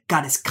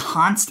 God is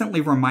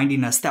constantly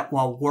reminding us that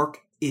while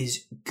work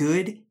is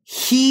good,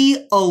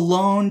 he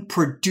alone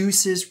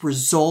produces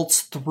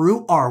results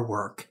through our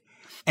work.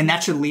 And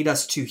that should lead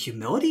us to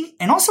humility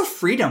and also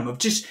freedom of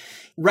just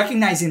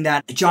recognizing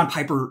that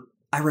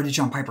I read a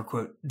John Piper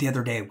quote the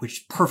other day,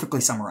 which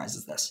perfectly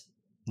summarizes this.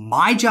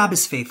 My job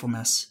is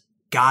faithfulness.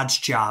 God's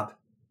job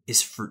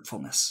is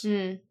fruitfulness.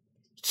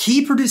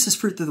 He produces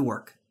fruit through the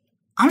work.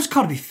 I'm just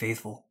called to be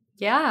faithful.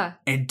 Yeah.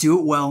 And do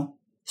it well,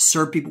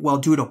 serve people well,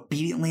 do it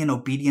obediently in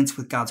obedience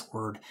with God's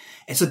word.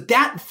 And so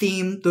that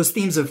theme, those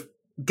themes of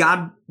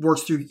God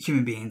works through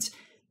human beings,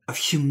 of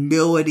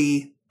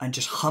humility and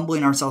just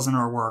humbling ourselves in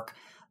our work,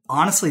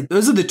 honestly,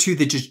 those are the two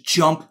that just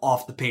jump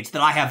off the page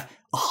that I have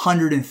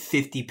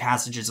 150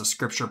 passages of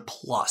scripture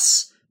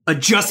plus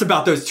just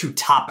about those two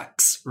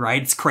topics,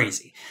 right? It's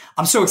crazy.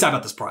 I'm so excited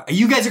about this project.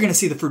 You guys are going to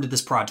see the fruit of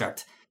this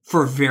project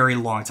for a very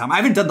long time. I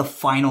haven't done the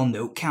final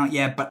note count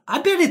yet, but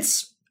I bet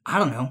it's,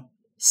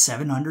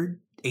 700,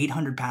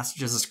 800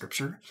 passages of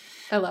scripture.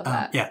 I love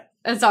that. Yeah.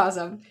 That's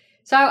awesome.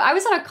 So I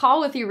was on a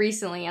call with you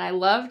recently and I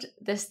loved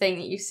this thing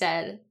that you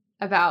said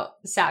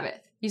about the Sabbath.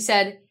 You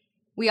said,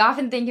 "We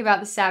often think about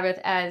the Sabbath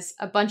as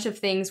a bunch of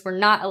things we're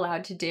not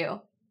allowed to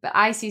do, but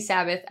I see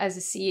Sabbath as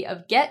a sea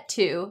of get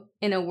to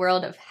in a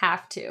world of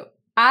have to."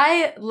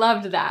 I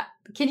loved that.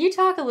 Can you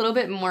talk a little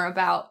bit more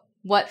about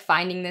what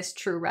finding this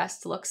true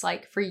rest looks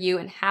like for you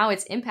and how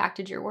it's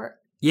impacted your work?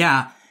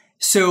 Yeah.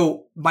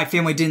 So my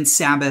family didn't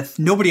Sabbath.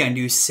 Nobody I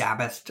knew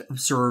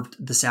observed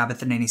the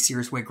Sabbath in any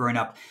serious way growing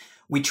up.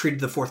 We treated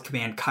the fourth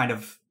command kind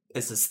of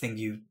as this thing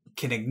you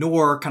can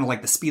ignore, kind of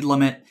like the speed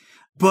limit.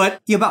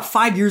 But about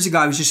 5 years ago,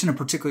 I was just in a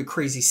particularly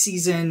crazy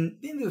season.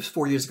 Maybe it was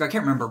 4 years ago. I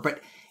can't remember. But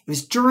it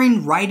was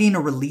during writing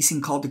or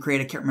releasing Called to Create.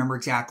 I can't remember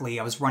exactly.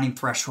 I was running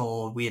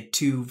Threshold. We had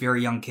 2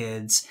 very young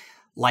kids.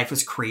 Life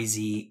was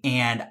crazy.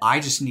 And I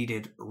just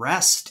needed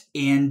rest.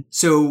 And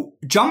so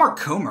John Mark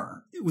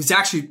Comer was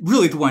actually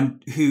really the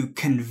one who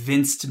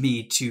convinced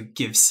me to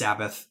give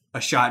Sabbath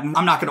a shot. And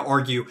I'm not going to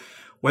argue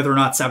whether or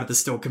not Sabbath is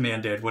still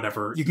commanded,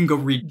 whatever. You can go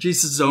read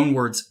Jesus' own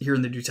words here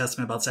in the New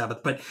Testament about Sabbath.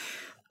 But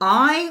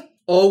I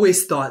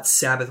always thought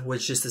Sabbath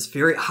was just this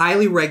very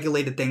highly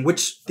regulated thing,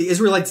 which the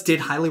Israelites did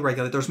highly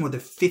regulate. There's more than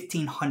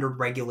 1,500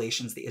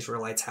 regulations the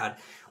Israelites had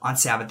on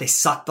Sabbath. They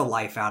sucked the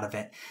life out of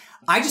it.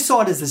 I just saw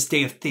it as this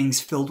day of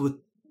things filled with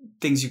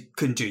things you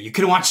couldn't do. You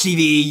couldn't watch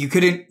TV. You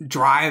couldn't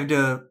drive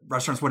to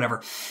restaurants,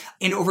 whatever.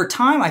 And over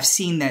time, I've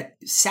seen that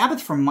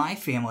Sabbath for my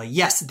family,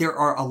 yes, there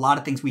are a lot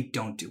of things we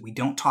don't do. We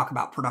don't talk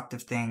about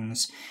productive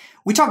things.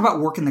 We talk about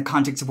work in the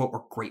context of what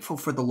we're grateful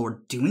for the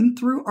Lord doing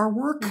through our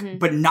work,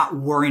 but not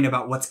worrying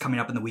about what's coming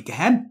up in the week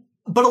ahead.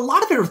 But a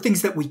lot of it are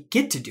things that we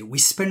get to do. We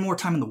spend more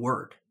time in the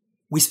Word.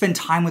 We spend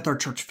time with our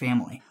church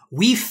family.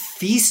 We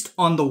feast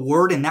on the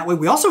Word in that way.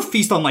 We also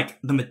feast on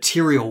the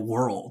material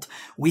world.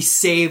 We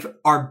save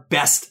our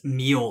best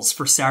meals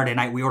for Saturday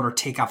night. We order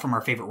takeout from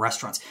our favorite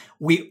restaurants.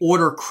 We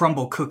order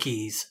crumble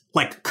cookies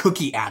like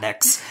cookie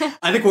addicts.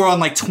 I think we're on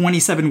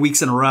 27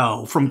 weeks in a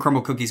row from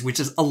crumble cookies, which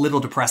is a little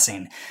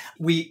depressing.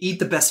 We eat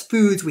the best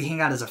foods. We hang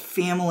out as a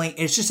family.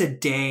 It's just a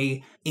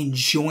day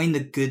enjoying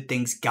the good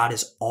things God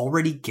has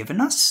already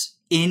given us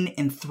in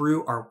and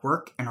through our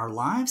work and our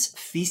lives,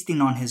 feasting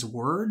on His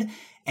Word,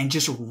 and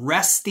just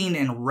resting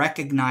and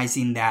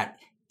recognizing that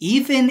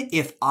even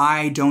if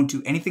I don't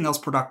do anything else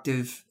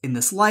productive in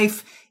this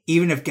life,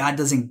 even if God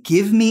doesn't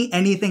give me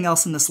anything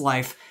else in this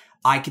life,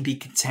 I can be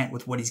content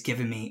with what He's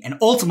given me, and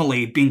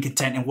ultimately being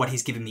content in what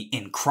He's given me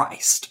in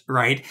Christ,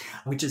 right?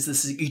 Which is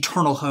this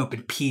eternal hope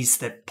and peace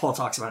that Paul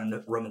talks about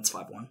in Romans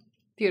 5:1.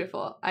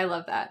 Beautiful. I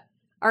love that.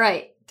 All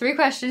right. 3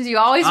 questions you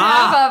always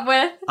wrap up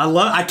with.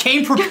 I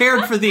came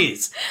prepared for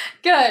these.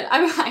 Good.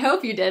 I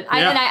hope you did.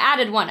 And I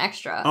added 1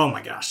 extra. Oh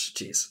my gosh.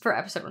 Jeez. For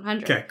episode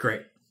 100. Okay,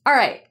 great. All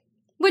right.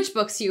 Which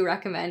books do you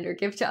recommend or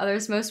give to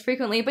others most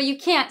frequently, but you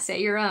can't say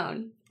your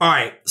own? All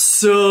right.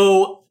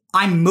 So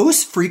I'm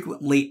most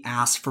frequently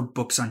asked for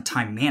books on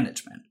time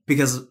management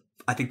because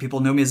I think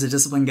people know me as a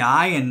disciplined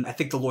guy, and I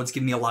think the Lord's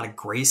given me a lot of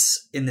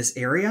grace in this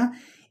area.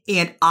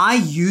 And I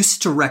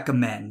used to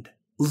recommend,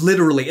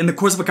 literally, in the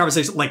course of a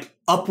conversation,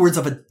 upwards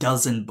of a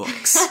dozen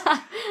books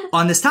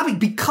on this topic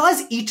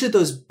because each of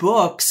those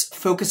books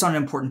focus on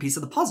an important piece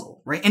of the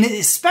puzzle, right? And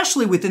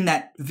especially within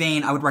that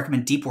vein, I would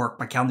recommend Deep Work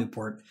by Cal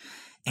Newport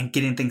and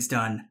Getting Things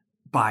Done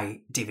by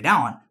David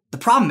Allen. The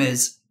problem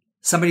is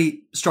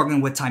somebody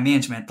struggling with time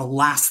management, the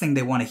last thing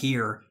they want to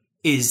hear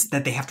is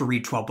that they have to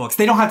read 12 books.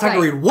 They don't have time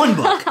to read 1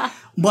 book,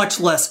 much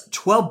less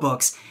 12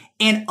 books.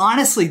 And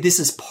honestly, this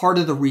is part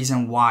of the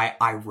reason why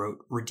I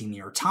wrote Redeeming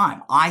Your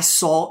Time. I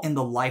saw in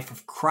the life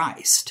of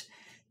Christ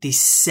these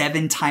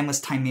 7 timeless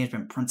time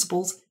management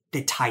principles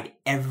that tied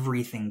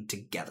everything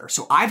together.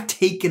 So I've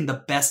taken the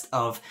best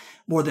of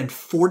more than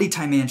 40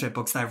 time management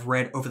books that I've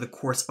read over the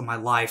course of my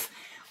life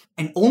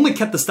and only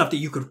kept the stuff that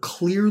you could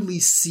clearly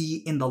see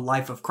in the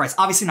life of Christ.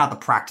 Obviously not the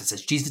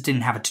practices. Jesus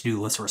didn't have a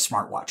to-do list or a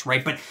smartwatch,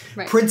 right? But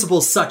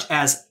principles such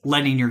as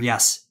letting your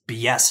yes be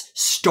yes,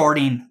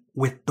 starting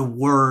with the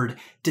Word,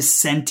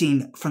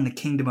 dissenting from the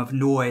kingdom of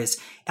noise.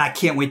 And I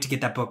can't wait to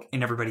get that book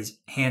in everybody's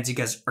hands. You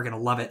guys are going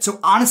to love it. So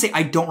honestly,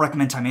 I don't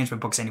recommend time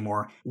management books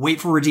anymore.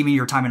 Wait for Redeeming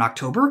Your Time in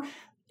October.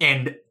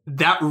 And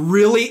that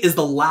really is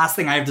the last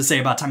thing I have to say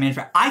about time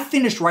management. I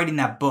finished writing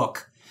that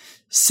book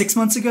 6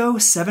 months ago,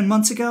 7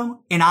 months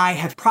ago, and I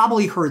have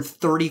probably heard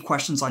 30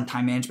 questions on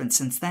time management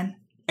since then.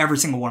 Every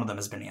single one of them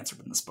has been answered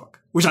in this book,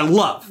 which I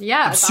love.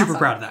 Yeah, I'm super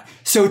proud of that.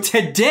 So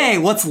today,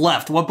 what's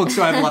left? What books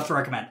do I have left to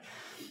recommend?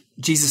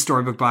 Jesus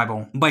Storybook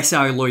Bible by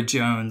Sally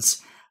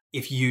Lloyd-Jones.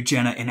 If you,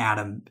 Jenna, and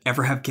Adam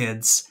ever have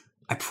kids,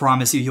 I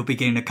promise you'll be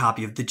getting a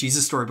copy of the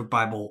Jesus Storybook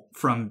Bible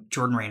from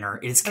Jordan Raynor.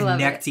 It is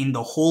connecting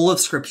the whole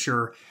of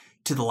Scripture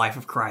to the life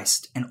of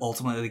Christ and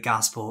ultimately the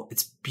gospel.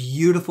 It's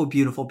beautiful,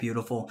 beautiful,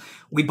 beautiful.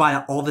 We buy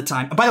it all the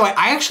time. And by the way,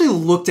 I actually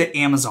looked at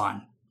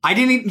Amazon. I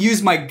didn't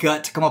use my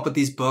gut to come up with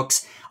these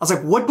books. I was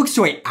like, what books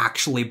do I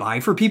actually buy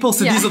for people?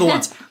 So these are the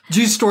ones.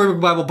 Jesus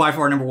Storybook Bible, by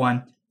far number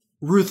 1.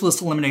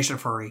 Ruthless Elimination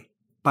of Hurry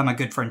by my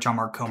good friend John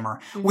Mark Comer,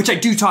 which I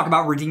do talk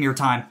about Redeem Your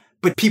Time,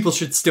 but people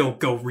should still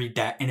go read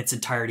that in its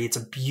entirety. It's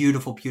a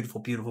beautiful,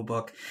 beautiful, beautiful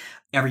book.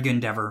 Every Good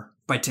Endeavor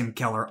by Tim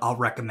Keller, I'll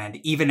recommend.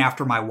 Even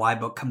after my Why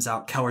book comes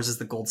out, Keller's is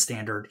the gold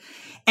standard.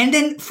 And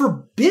then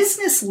for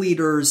business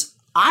leaders,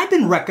 I've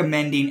been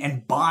recommending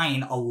and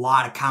buying a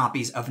lot of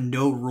copies of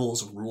No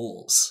Rules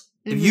Rules.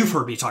 Mm-hmm. You've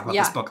heard me talk about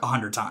this book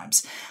 100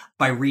 times,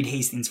 by Reed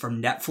Hastings from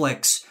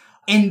Netflix.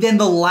 And then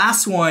the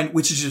last one,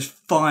 which is just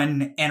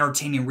fun,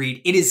 entertaining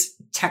read. It is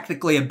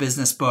technically a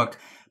business book,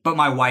 but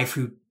my wife,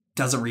 who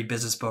doesn't read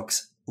business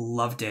books,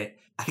 loved it.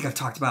 I think I've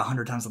talked about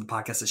 100 times on the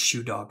podcast, is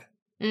Shoe Dog.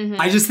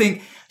 Mm-hmm. I just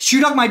think Shoe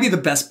Dog might be the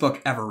best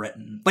book ever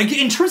written. Like,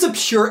 in terms of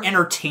pure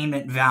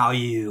entertainment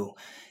value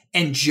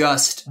and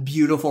just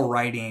beautiful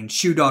writing,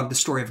 Shoe Dog, the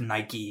story of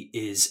Nike,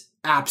 is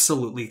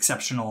absolutely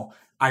exceptional.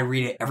 I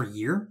read it every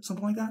year,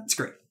 something like that. It's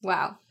great.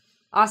 Wow.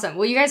 Awesome.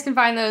 Well, you guys can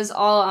find those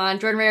all on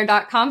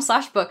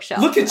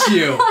jordanraynor.com/bookshelf. Look at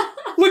you.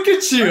 Look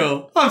at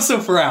you. I'm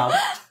so proud.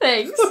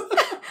 Thanks.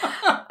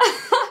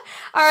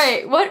 All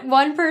right. What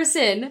one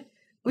person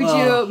would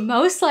you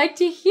most like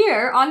to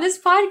hear on this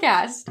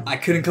podcast? I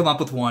couldn't come up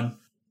with one.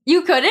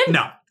 You couldn't?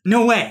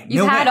 No way.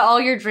 You've had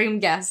all your dream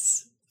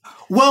guests.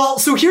 Well,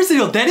 so here's the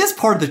deal. That is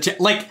part of the...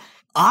 Like,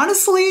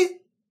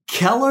 honestly,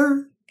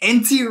 Keller,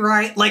 N.T.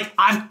 Wright, like,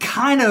 I've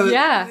kind of...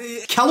 Yeah.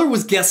 Keller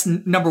was guest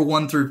number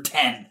 1 through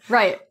 10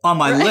 on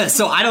my list,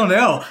 so I don't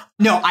know.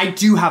 No, I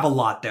do have a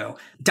lot, though.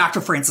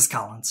 Dr. Francis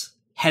Collins,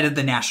 head of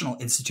the National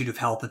Institute of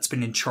Health, that's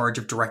been in charge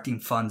of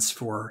directing funds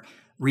for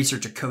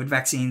research of COVID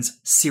vaccines,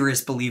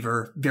 serious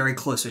believer, very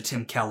close with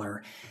Tim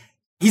Keller.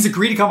 He's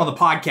agreed to come on the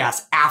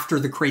podcast after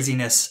the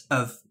craziness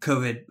of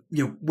COVID,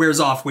 wears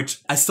off, which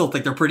I still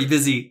think they're pretty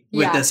busy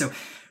with this. So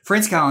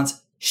Francis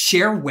Collins,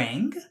 Cher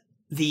Wang,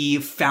 the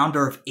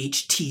founder of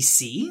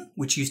HTC,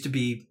 which used to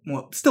be,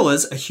 well, still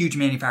is, a huge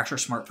manufacturer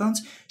of smartphones.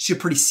 She's a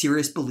pretty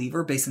serious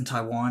believer based in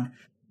Taiwan.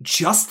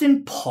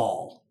 Justin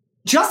Paul.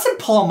 Justin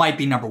Paul might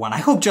be number 1. I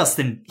hope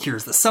Justin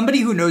hears this.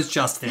 Somebody who knows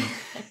Justin,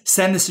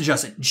 send this to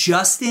Justin.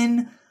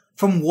 Justin,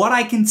 from what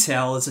I can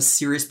tell, is a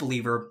serious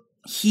believer.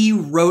 He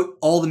wrote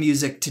all the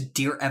music to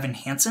Dear Evan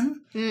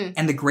Hansen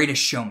and The Greatest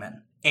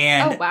Showman.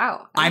 And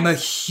I'm a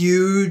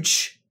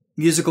huge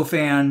musical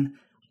fan.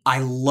 I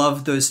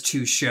love those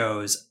 2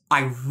 shows.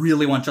 I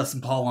really want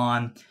Justin Paul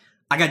on.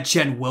 I got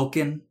Jen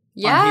Wilkin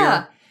on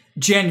here.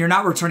 Jen, you're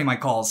not returning my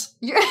calls.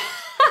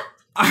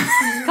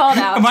 Called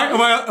out. Am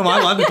I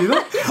allowed to do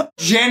that?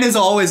 Jen is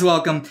always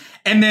welcome.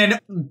 And then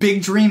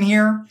big dream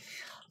here.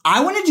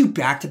 I want to do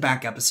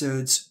back-to-back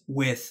episodes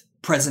with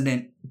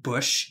President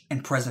Bush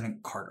and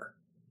President Carter.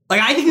 Like,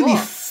 I think it'd be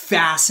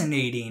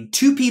fascinating.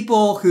 2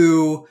 people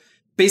who,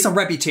 based on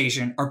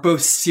reputation, are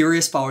both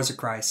serious followers of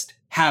Christ,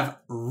 have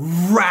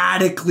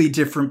radically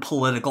different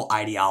political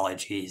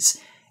ideologies,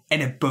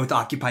 and have both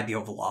occupied the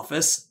Oval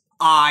Office.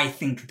 I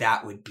think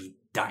that would be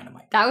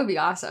dynamite. That would be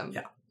awesome.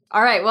 Yeah.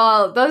 All right.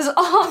 Well, those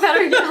all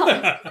better go.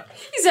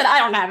 You said, I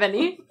don't have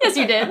any. Yes,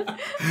 you did.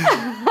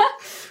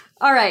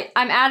 All right.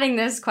 I'm adding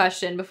this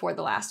question before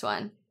the last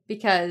one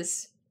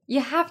because you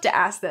have to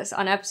ask this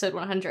on episode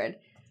 100.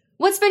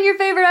 What's been your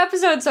favorite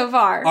episode so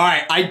far? All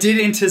right. I did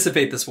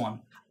anticipate this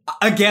one.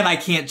 Again, I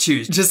can't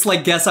choose. Just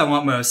like guess I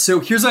want most. So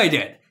here's what I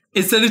did.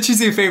 Instead of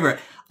choosing a favorite,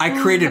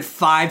 I created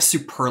 5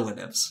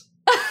 superlatives.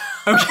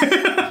 Okay.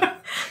 I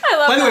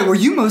love By the way, were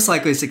you most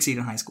likely to succeed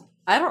in high school?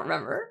 I don't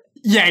remember.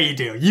 Yeah, you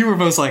do. You were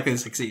most likely to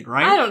succeed,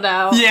 right? I don't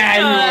know. Yeah,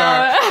 you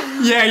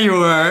were. Yeah, you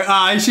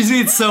were. She's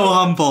being so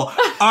humble.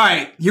 All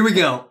right, here we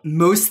go.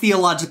 Most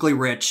theologically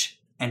rich,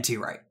 N.T.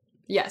 Wright.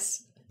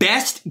 Yes.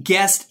 Best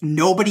guest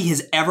nobody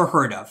has ever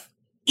heard of.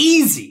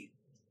 Easy.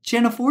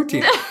 Jenna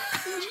Fortier.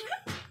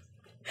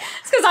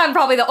 Because I'm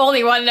probably the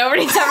only one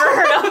nobody's ever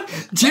heard of.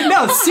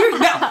 No,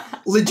 seriously. No.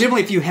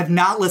 Legitimately, if you have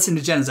not listened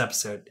to Jenna's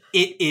episode,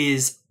 it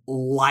is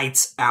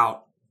lights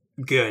out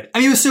good. I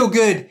mean, it was so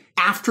good.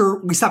 After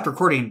we stopped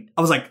recording,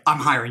 I was like, I'm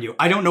hiring you.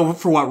 I don't know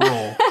for what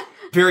role.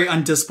 Very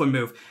undisciplined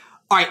move.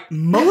 All right,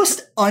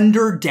 most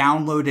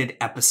under-downloaded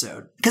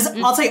episode. Because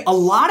I'll say a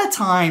lot of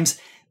times,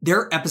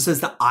 there are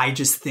episodes that I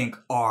just think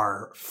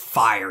are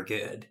fire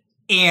good.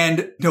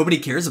 And nobody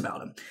cares about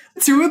them.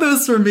 2 of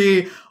those for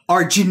me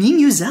are Janine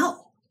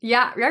Uzel.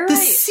 Yeah, right. The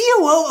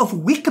COO of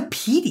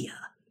Wikipedia.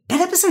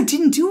 That episode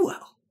didn't do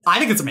well. I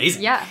think it's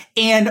amazing. Yeah.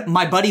 And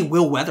my buddy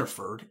Will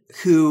Weatherford,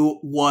 who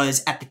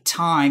was at the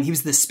time, he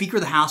was the Speaker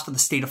of the House for the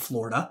state of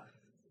Florida.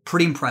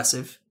 Pretty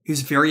impressive. He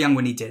was very young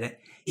when he did it.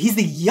 He's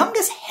the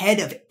youngest head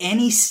of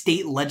any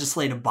state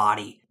legislative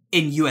body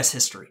in U.S.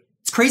 history.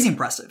 It's crazy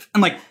impressive.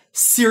 And like,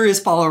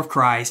 serious follower of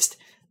Christ,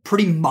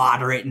 pretty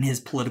moderate in his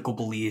political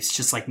beliefs,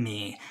 just like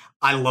me.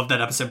 I love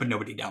that episode, but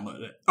nobody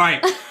downloaded it. All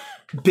right.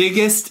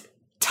 Biggest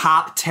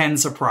top 10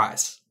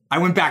 surprise. I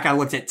went back, I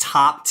looked at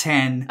top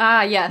 10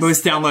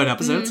 most downloaded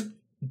episodes.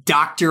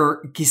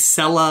 Dr.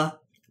 Gisela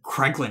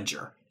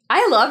Kreglinger.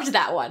 I loved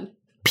that one.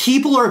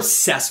 People are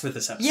obsessed with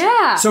this episode.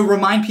 Yeah. So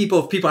remind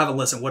people, if people haven't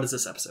listened, what is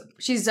this episode?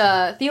 She's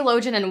a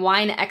theologian and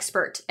wine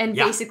expert and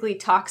basically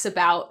talks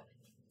about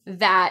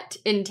that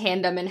in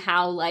tandem and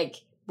how, like,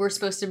 we're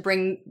supposed to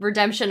bring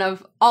redemption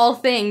of all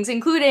things,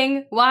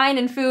 including wine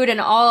and food and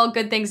all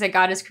good things that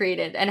God has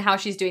created, and how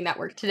she's doing that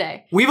work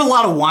today. We have a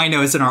lot of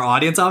winos in our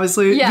audience,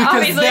 obviously. Yeah, because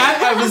obviously.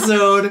 that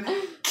episode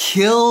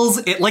kills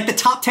it. Like the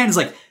top 10 is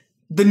like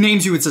the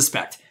names you would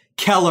suspect.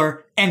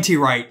 Keller, N.T.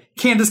 Wright,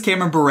 Candace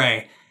Cameron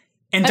Bure,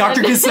 and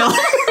Dr. Gisela.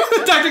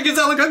 Dr.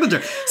 Gisela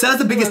Kremlinger. So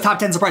that's the biggest top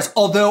 10 surprise.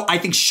 Although I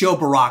think Show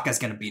Baraka is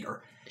going to beat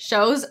her.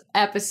 Show's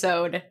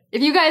episode,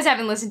 if you guys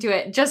haven't listened to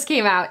it, just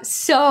came out.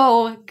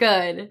 So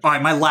good. All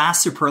right, my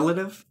last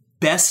superlative,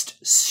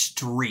 best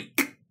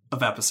streak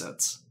of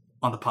episodes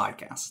on the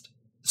podcast.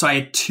 So I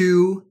had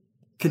 2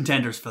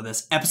 contenders for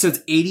this.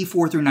 Episodes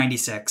 84 through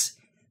 96,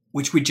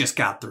 which we just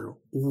got through,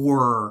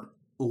 were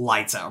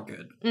lights out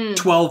good.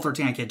 12,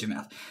 13, I can't do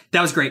math.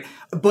 That was great.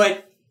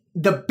 But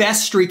the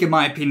best streak, in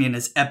my opinion,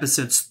 is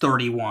episodes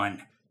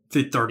 31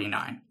 through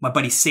 39. My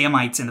buddy Sam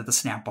Eitzen at the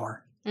Snap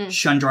Bar,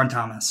 Shundron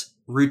Thomas,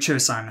 Rucho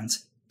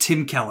Simons,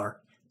 Tim Keller,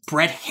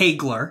 Brett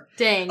Hagler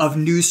of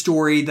News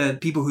Story, the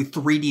people who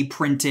 3D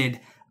printed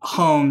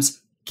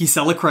homes,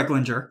 Gisela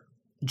Krecklinger,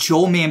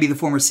 Joel Manby, the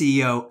former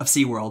CEO of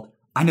SeaWorld.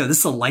 I know, this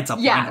is a lights up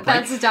lineup, right?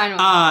 That's a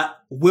dynamite.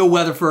 Will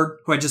Weatherford,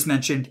 who I just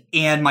mentioned,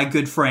 and my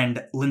good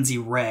friend Lindsay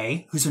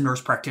Ray, who's a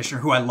nurse practitioner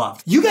who I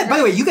love. You guys, by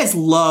the way, you guys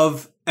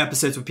love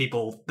episodes with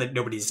people that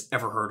nobody's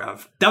ever heard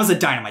of. That was a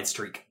dynamite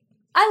streak.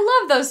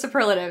 I love those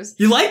superlatives.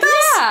 You like this?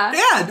 Yeah.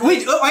 Yeah.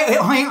 Wait,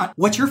 hang on.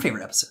 What's your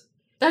favorite episode?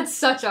 That's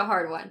such a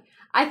hard one.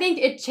 I think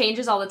it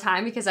changes all the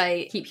time because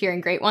I keep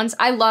hearing great ones.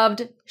 I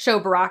loved Show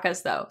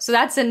Baraka's, though. So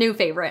that's a new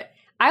favorite.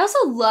 I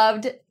also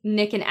loved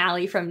Nick and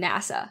Allie from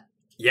NASA.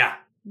 Yeah.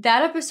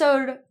 That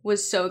episode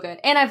was so good.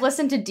 And I've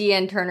listened to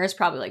Deanne Turner's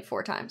probably like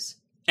 4 times.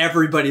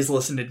 Everybody's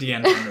listened to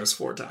Deanne Turner's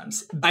 4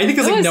 times. I think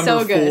it's like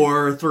number so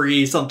 4,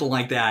 3, something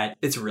like that.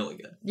 It's really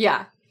good.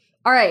 Yeah.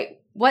 All right.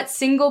 What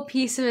single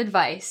piece of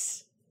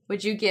advice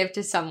would you give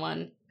to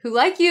someone who,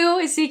 like you,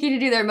 is seeking to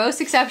do their most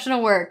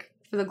exceptional work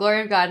for the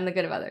glory of God and the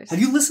good of others? Have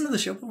you listened to the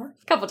show before?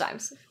 A couple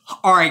times.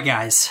 All right,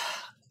 guys.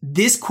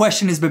 This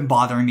question has been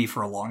bothering me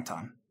for a long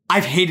time.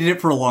 I've hated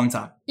it for a long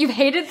time. You've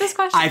hated this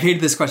question? I've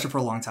hated this question for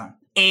a long time.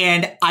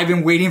 And I've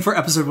been waiting for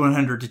episode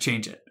 100 to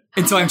change it.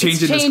 And so I'm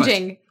changing this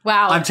question.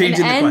 Wow. I'm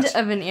changing the question. The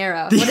end of an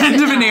era. The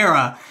end of an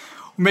era.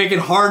 We're making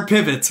hard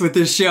pivots with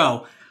this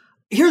show.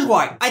 Here's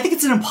why. I think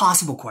it's an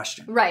impossible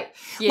question. Right.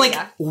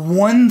 Yeah,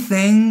 one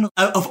thing,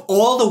 of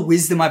all the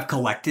wisdom I've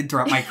collected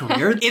throughout my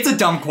career, it's a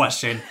dumb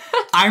question.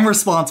 I'm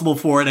responsible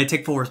for it. I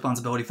take full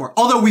responsibility for it.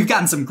 Although we've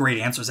gotten some great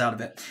answers out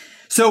of it.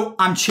 So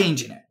I'm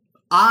changing it.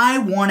 I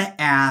want to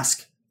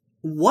ask,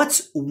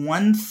 what's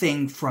one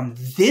thing from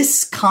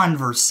this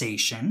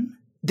conversation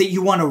that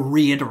you want to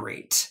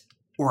reiterate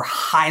or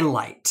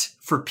highlight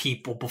for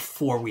people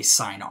before we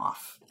sign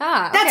off?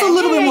 That's a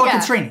little bit more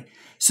constraining.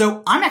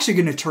 So I'm actually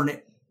going to turn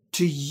it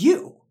to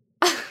you.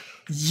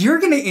 You're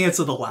going to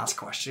answer the last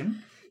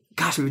question.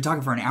 Gosh, we've been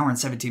talking for an hour and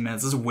 17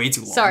 minutes. This is way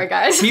too long. Sorry,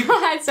 guys. I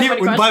had so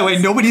many questions. By the way,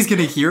 nobody's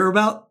going to hear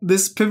about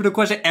this pivotal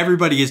question.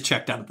 Everybody is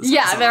checked out of this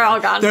episode. They're all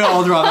gone. They're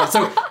all dropped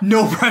out. So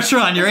no pressure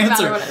on your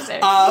answer. No matter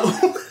what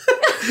I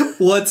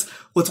say.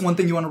 What's one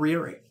thing you want to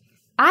reiterate?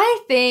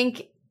 I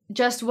think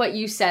just what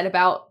you said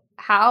about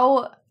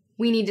how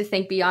we need to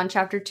think beyond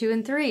chapter 2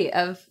 and 3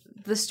 of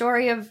the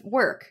story of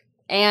work.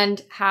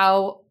 And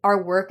how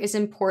our work is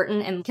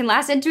important and can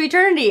last into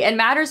eternity and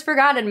matters for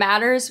God and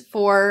matters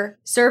for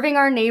serving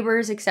our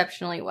neighbors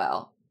exceptionally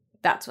well.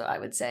 That's what I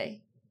would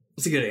say.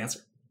 That's a good answer.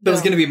 That was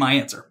going to be my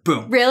answer.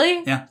 Boom.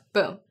 Really? Yeah.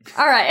 Boom.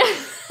 All right.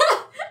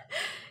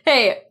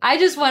 Hey, I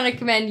just want to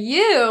commend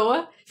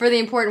you for the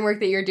important work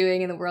that you're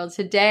doing in the world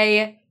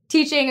today,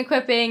 teaching,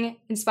 equipping,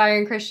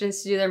 inspiring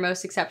Christians to do their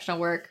most exceptional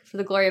work for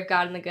the glory of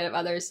God and the good of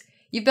others.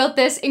 You built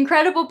this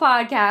incredible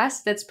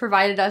podcast that's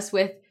provided us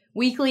with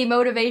weekly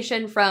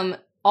motivation from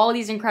all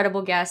these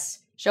incredible guests,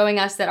 showing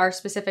us that our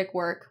specific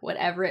work,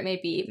 whatever it may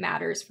be,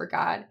 matters for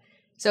God.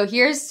 So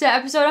here's to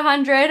episode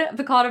 100 of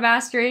The Call to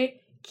Mastery.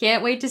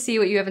 Can't wait to see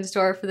what you have in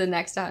store for the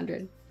next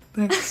 100.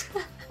 Thanks.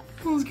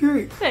 That was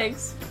great.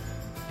 Thanks.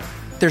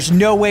 There's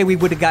no way we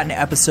would have gotten to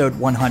episode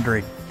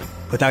 100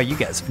 without you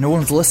guys. If no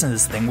one's listening to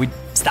this thing, we'd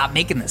stop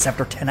making this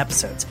after 10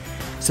 episodes.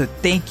 So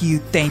thank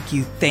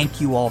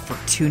you all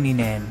for tuning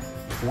in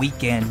week,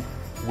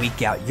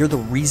 week out. You're the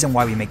reason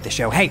why we make the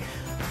show. Hey,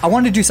 I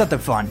want to do something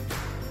fun.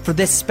 For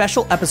this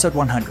special episode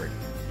 100,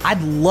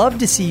 I'd love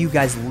to see you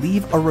guys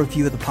leave a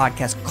review of the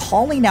podcast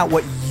calling out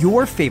what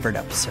your favorite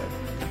episode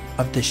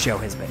of this show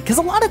has been. Because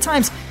a lot of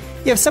times,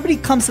 if somebody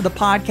comes to the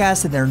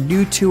podcast and they're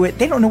new to it,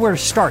 they don't know where to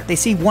start. They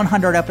see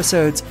 100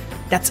 episodes.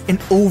 That's an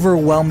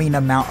overwhelming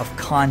amount of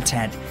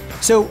content.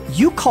 So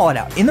you call it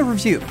out in the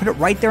review. Put it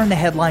right there in the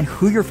headline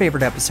who your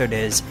favorite episode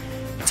is.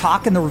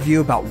 Talk in the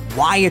review about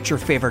why it's your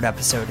favorite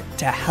episode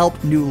to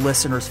help new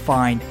listeners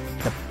find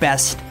the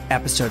best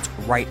episodes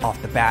right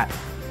off the bat.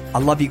 I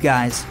love you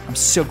guys. I'm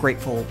so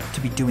grateful to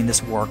be doing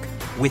this work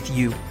with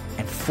you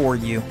and for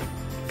you.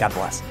 God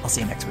bless. I'll see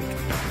you next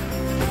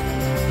week.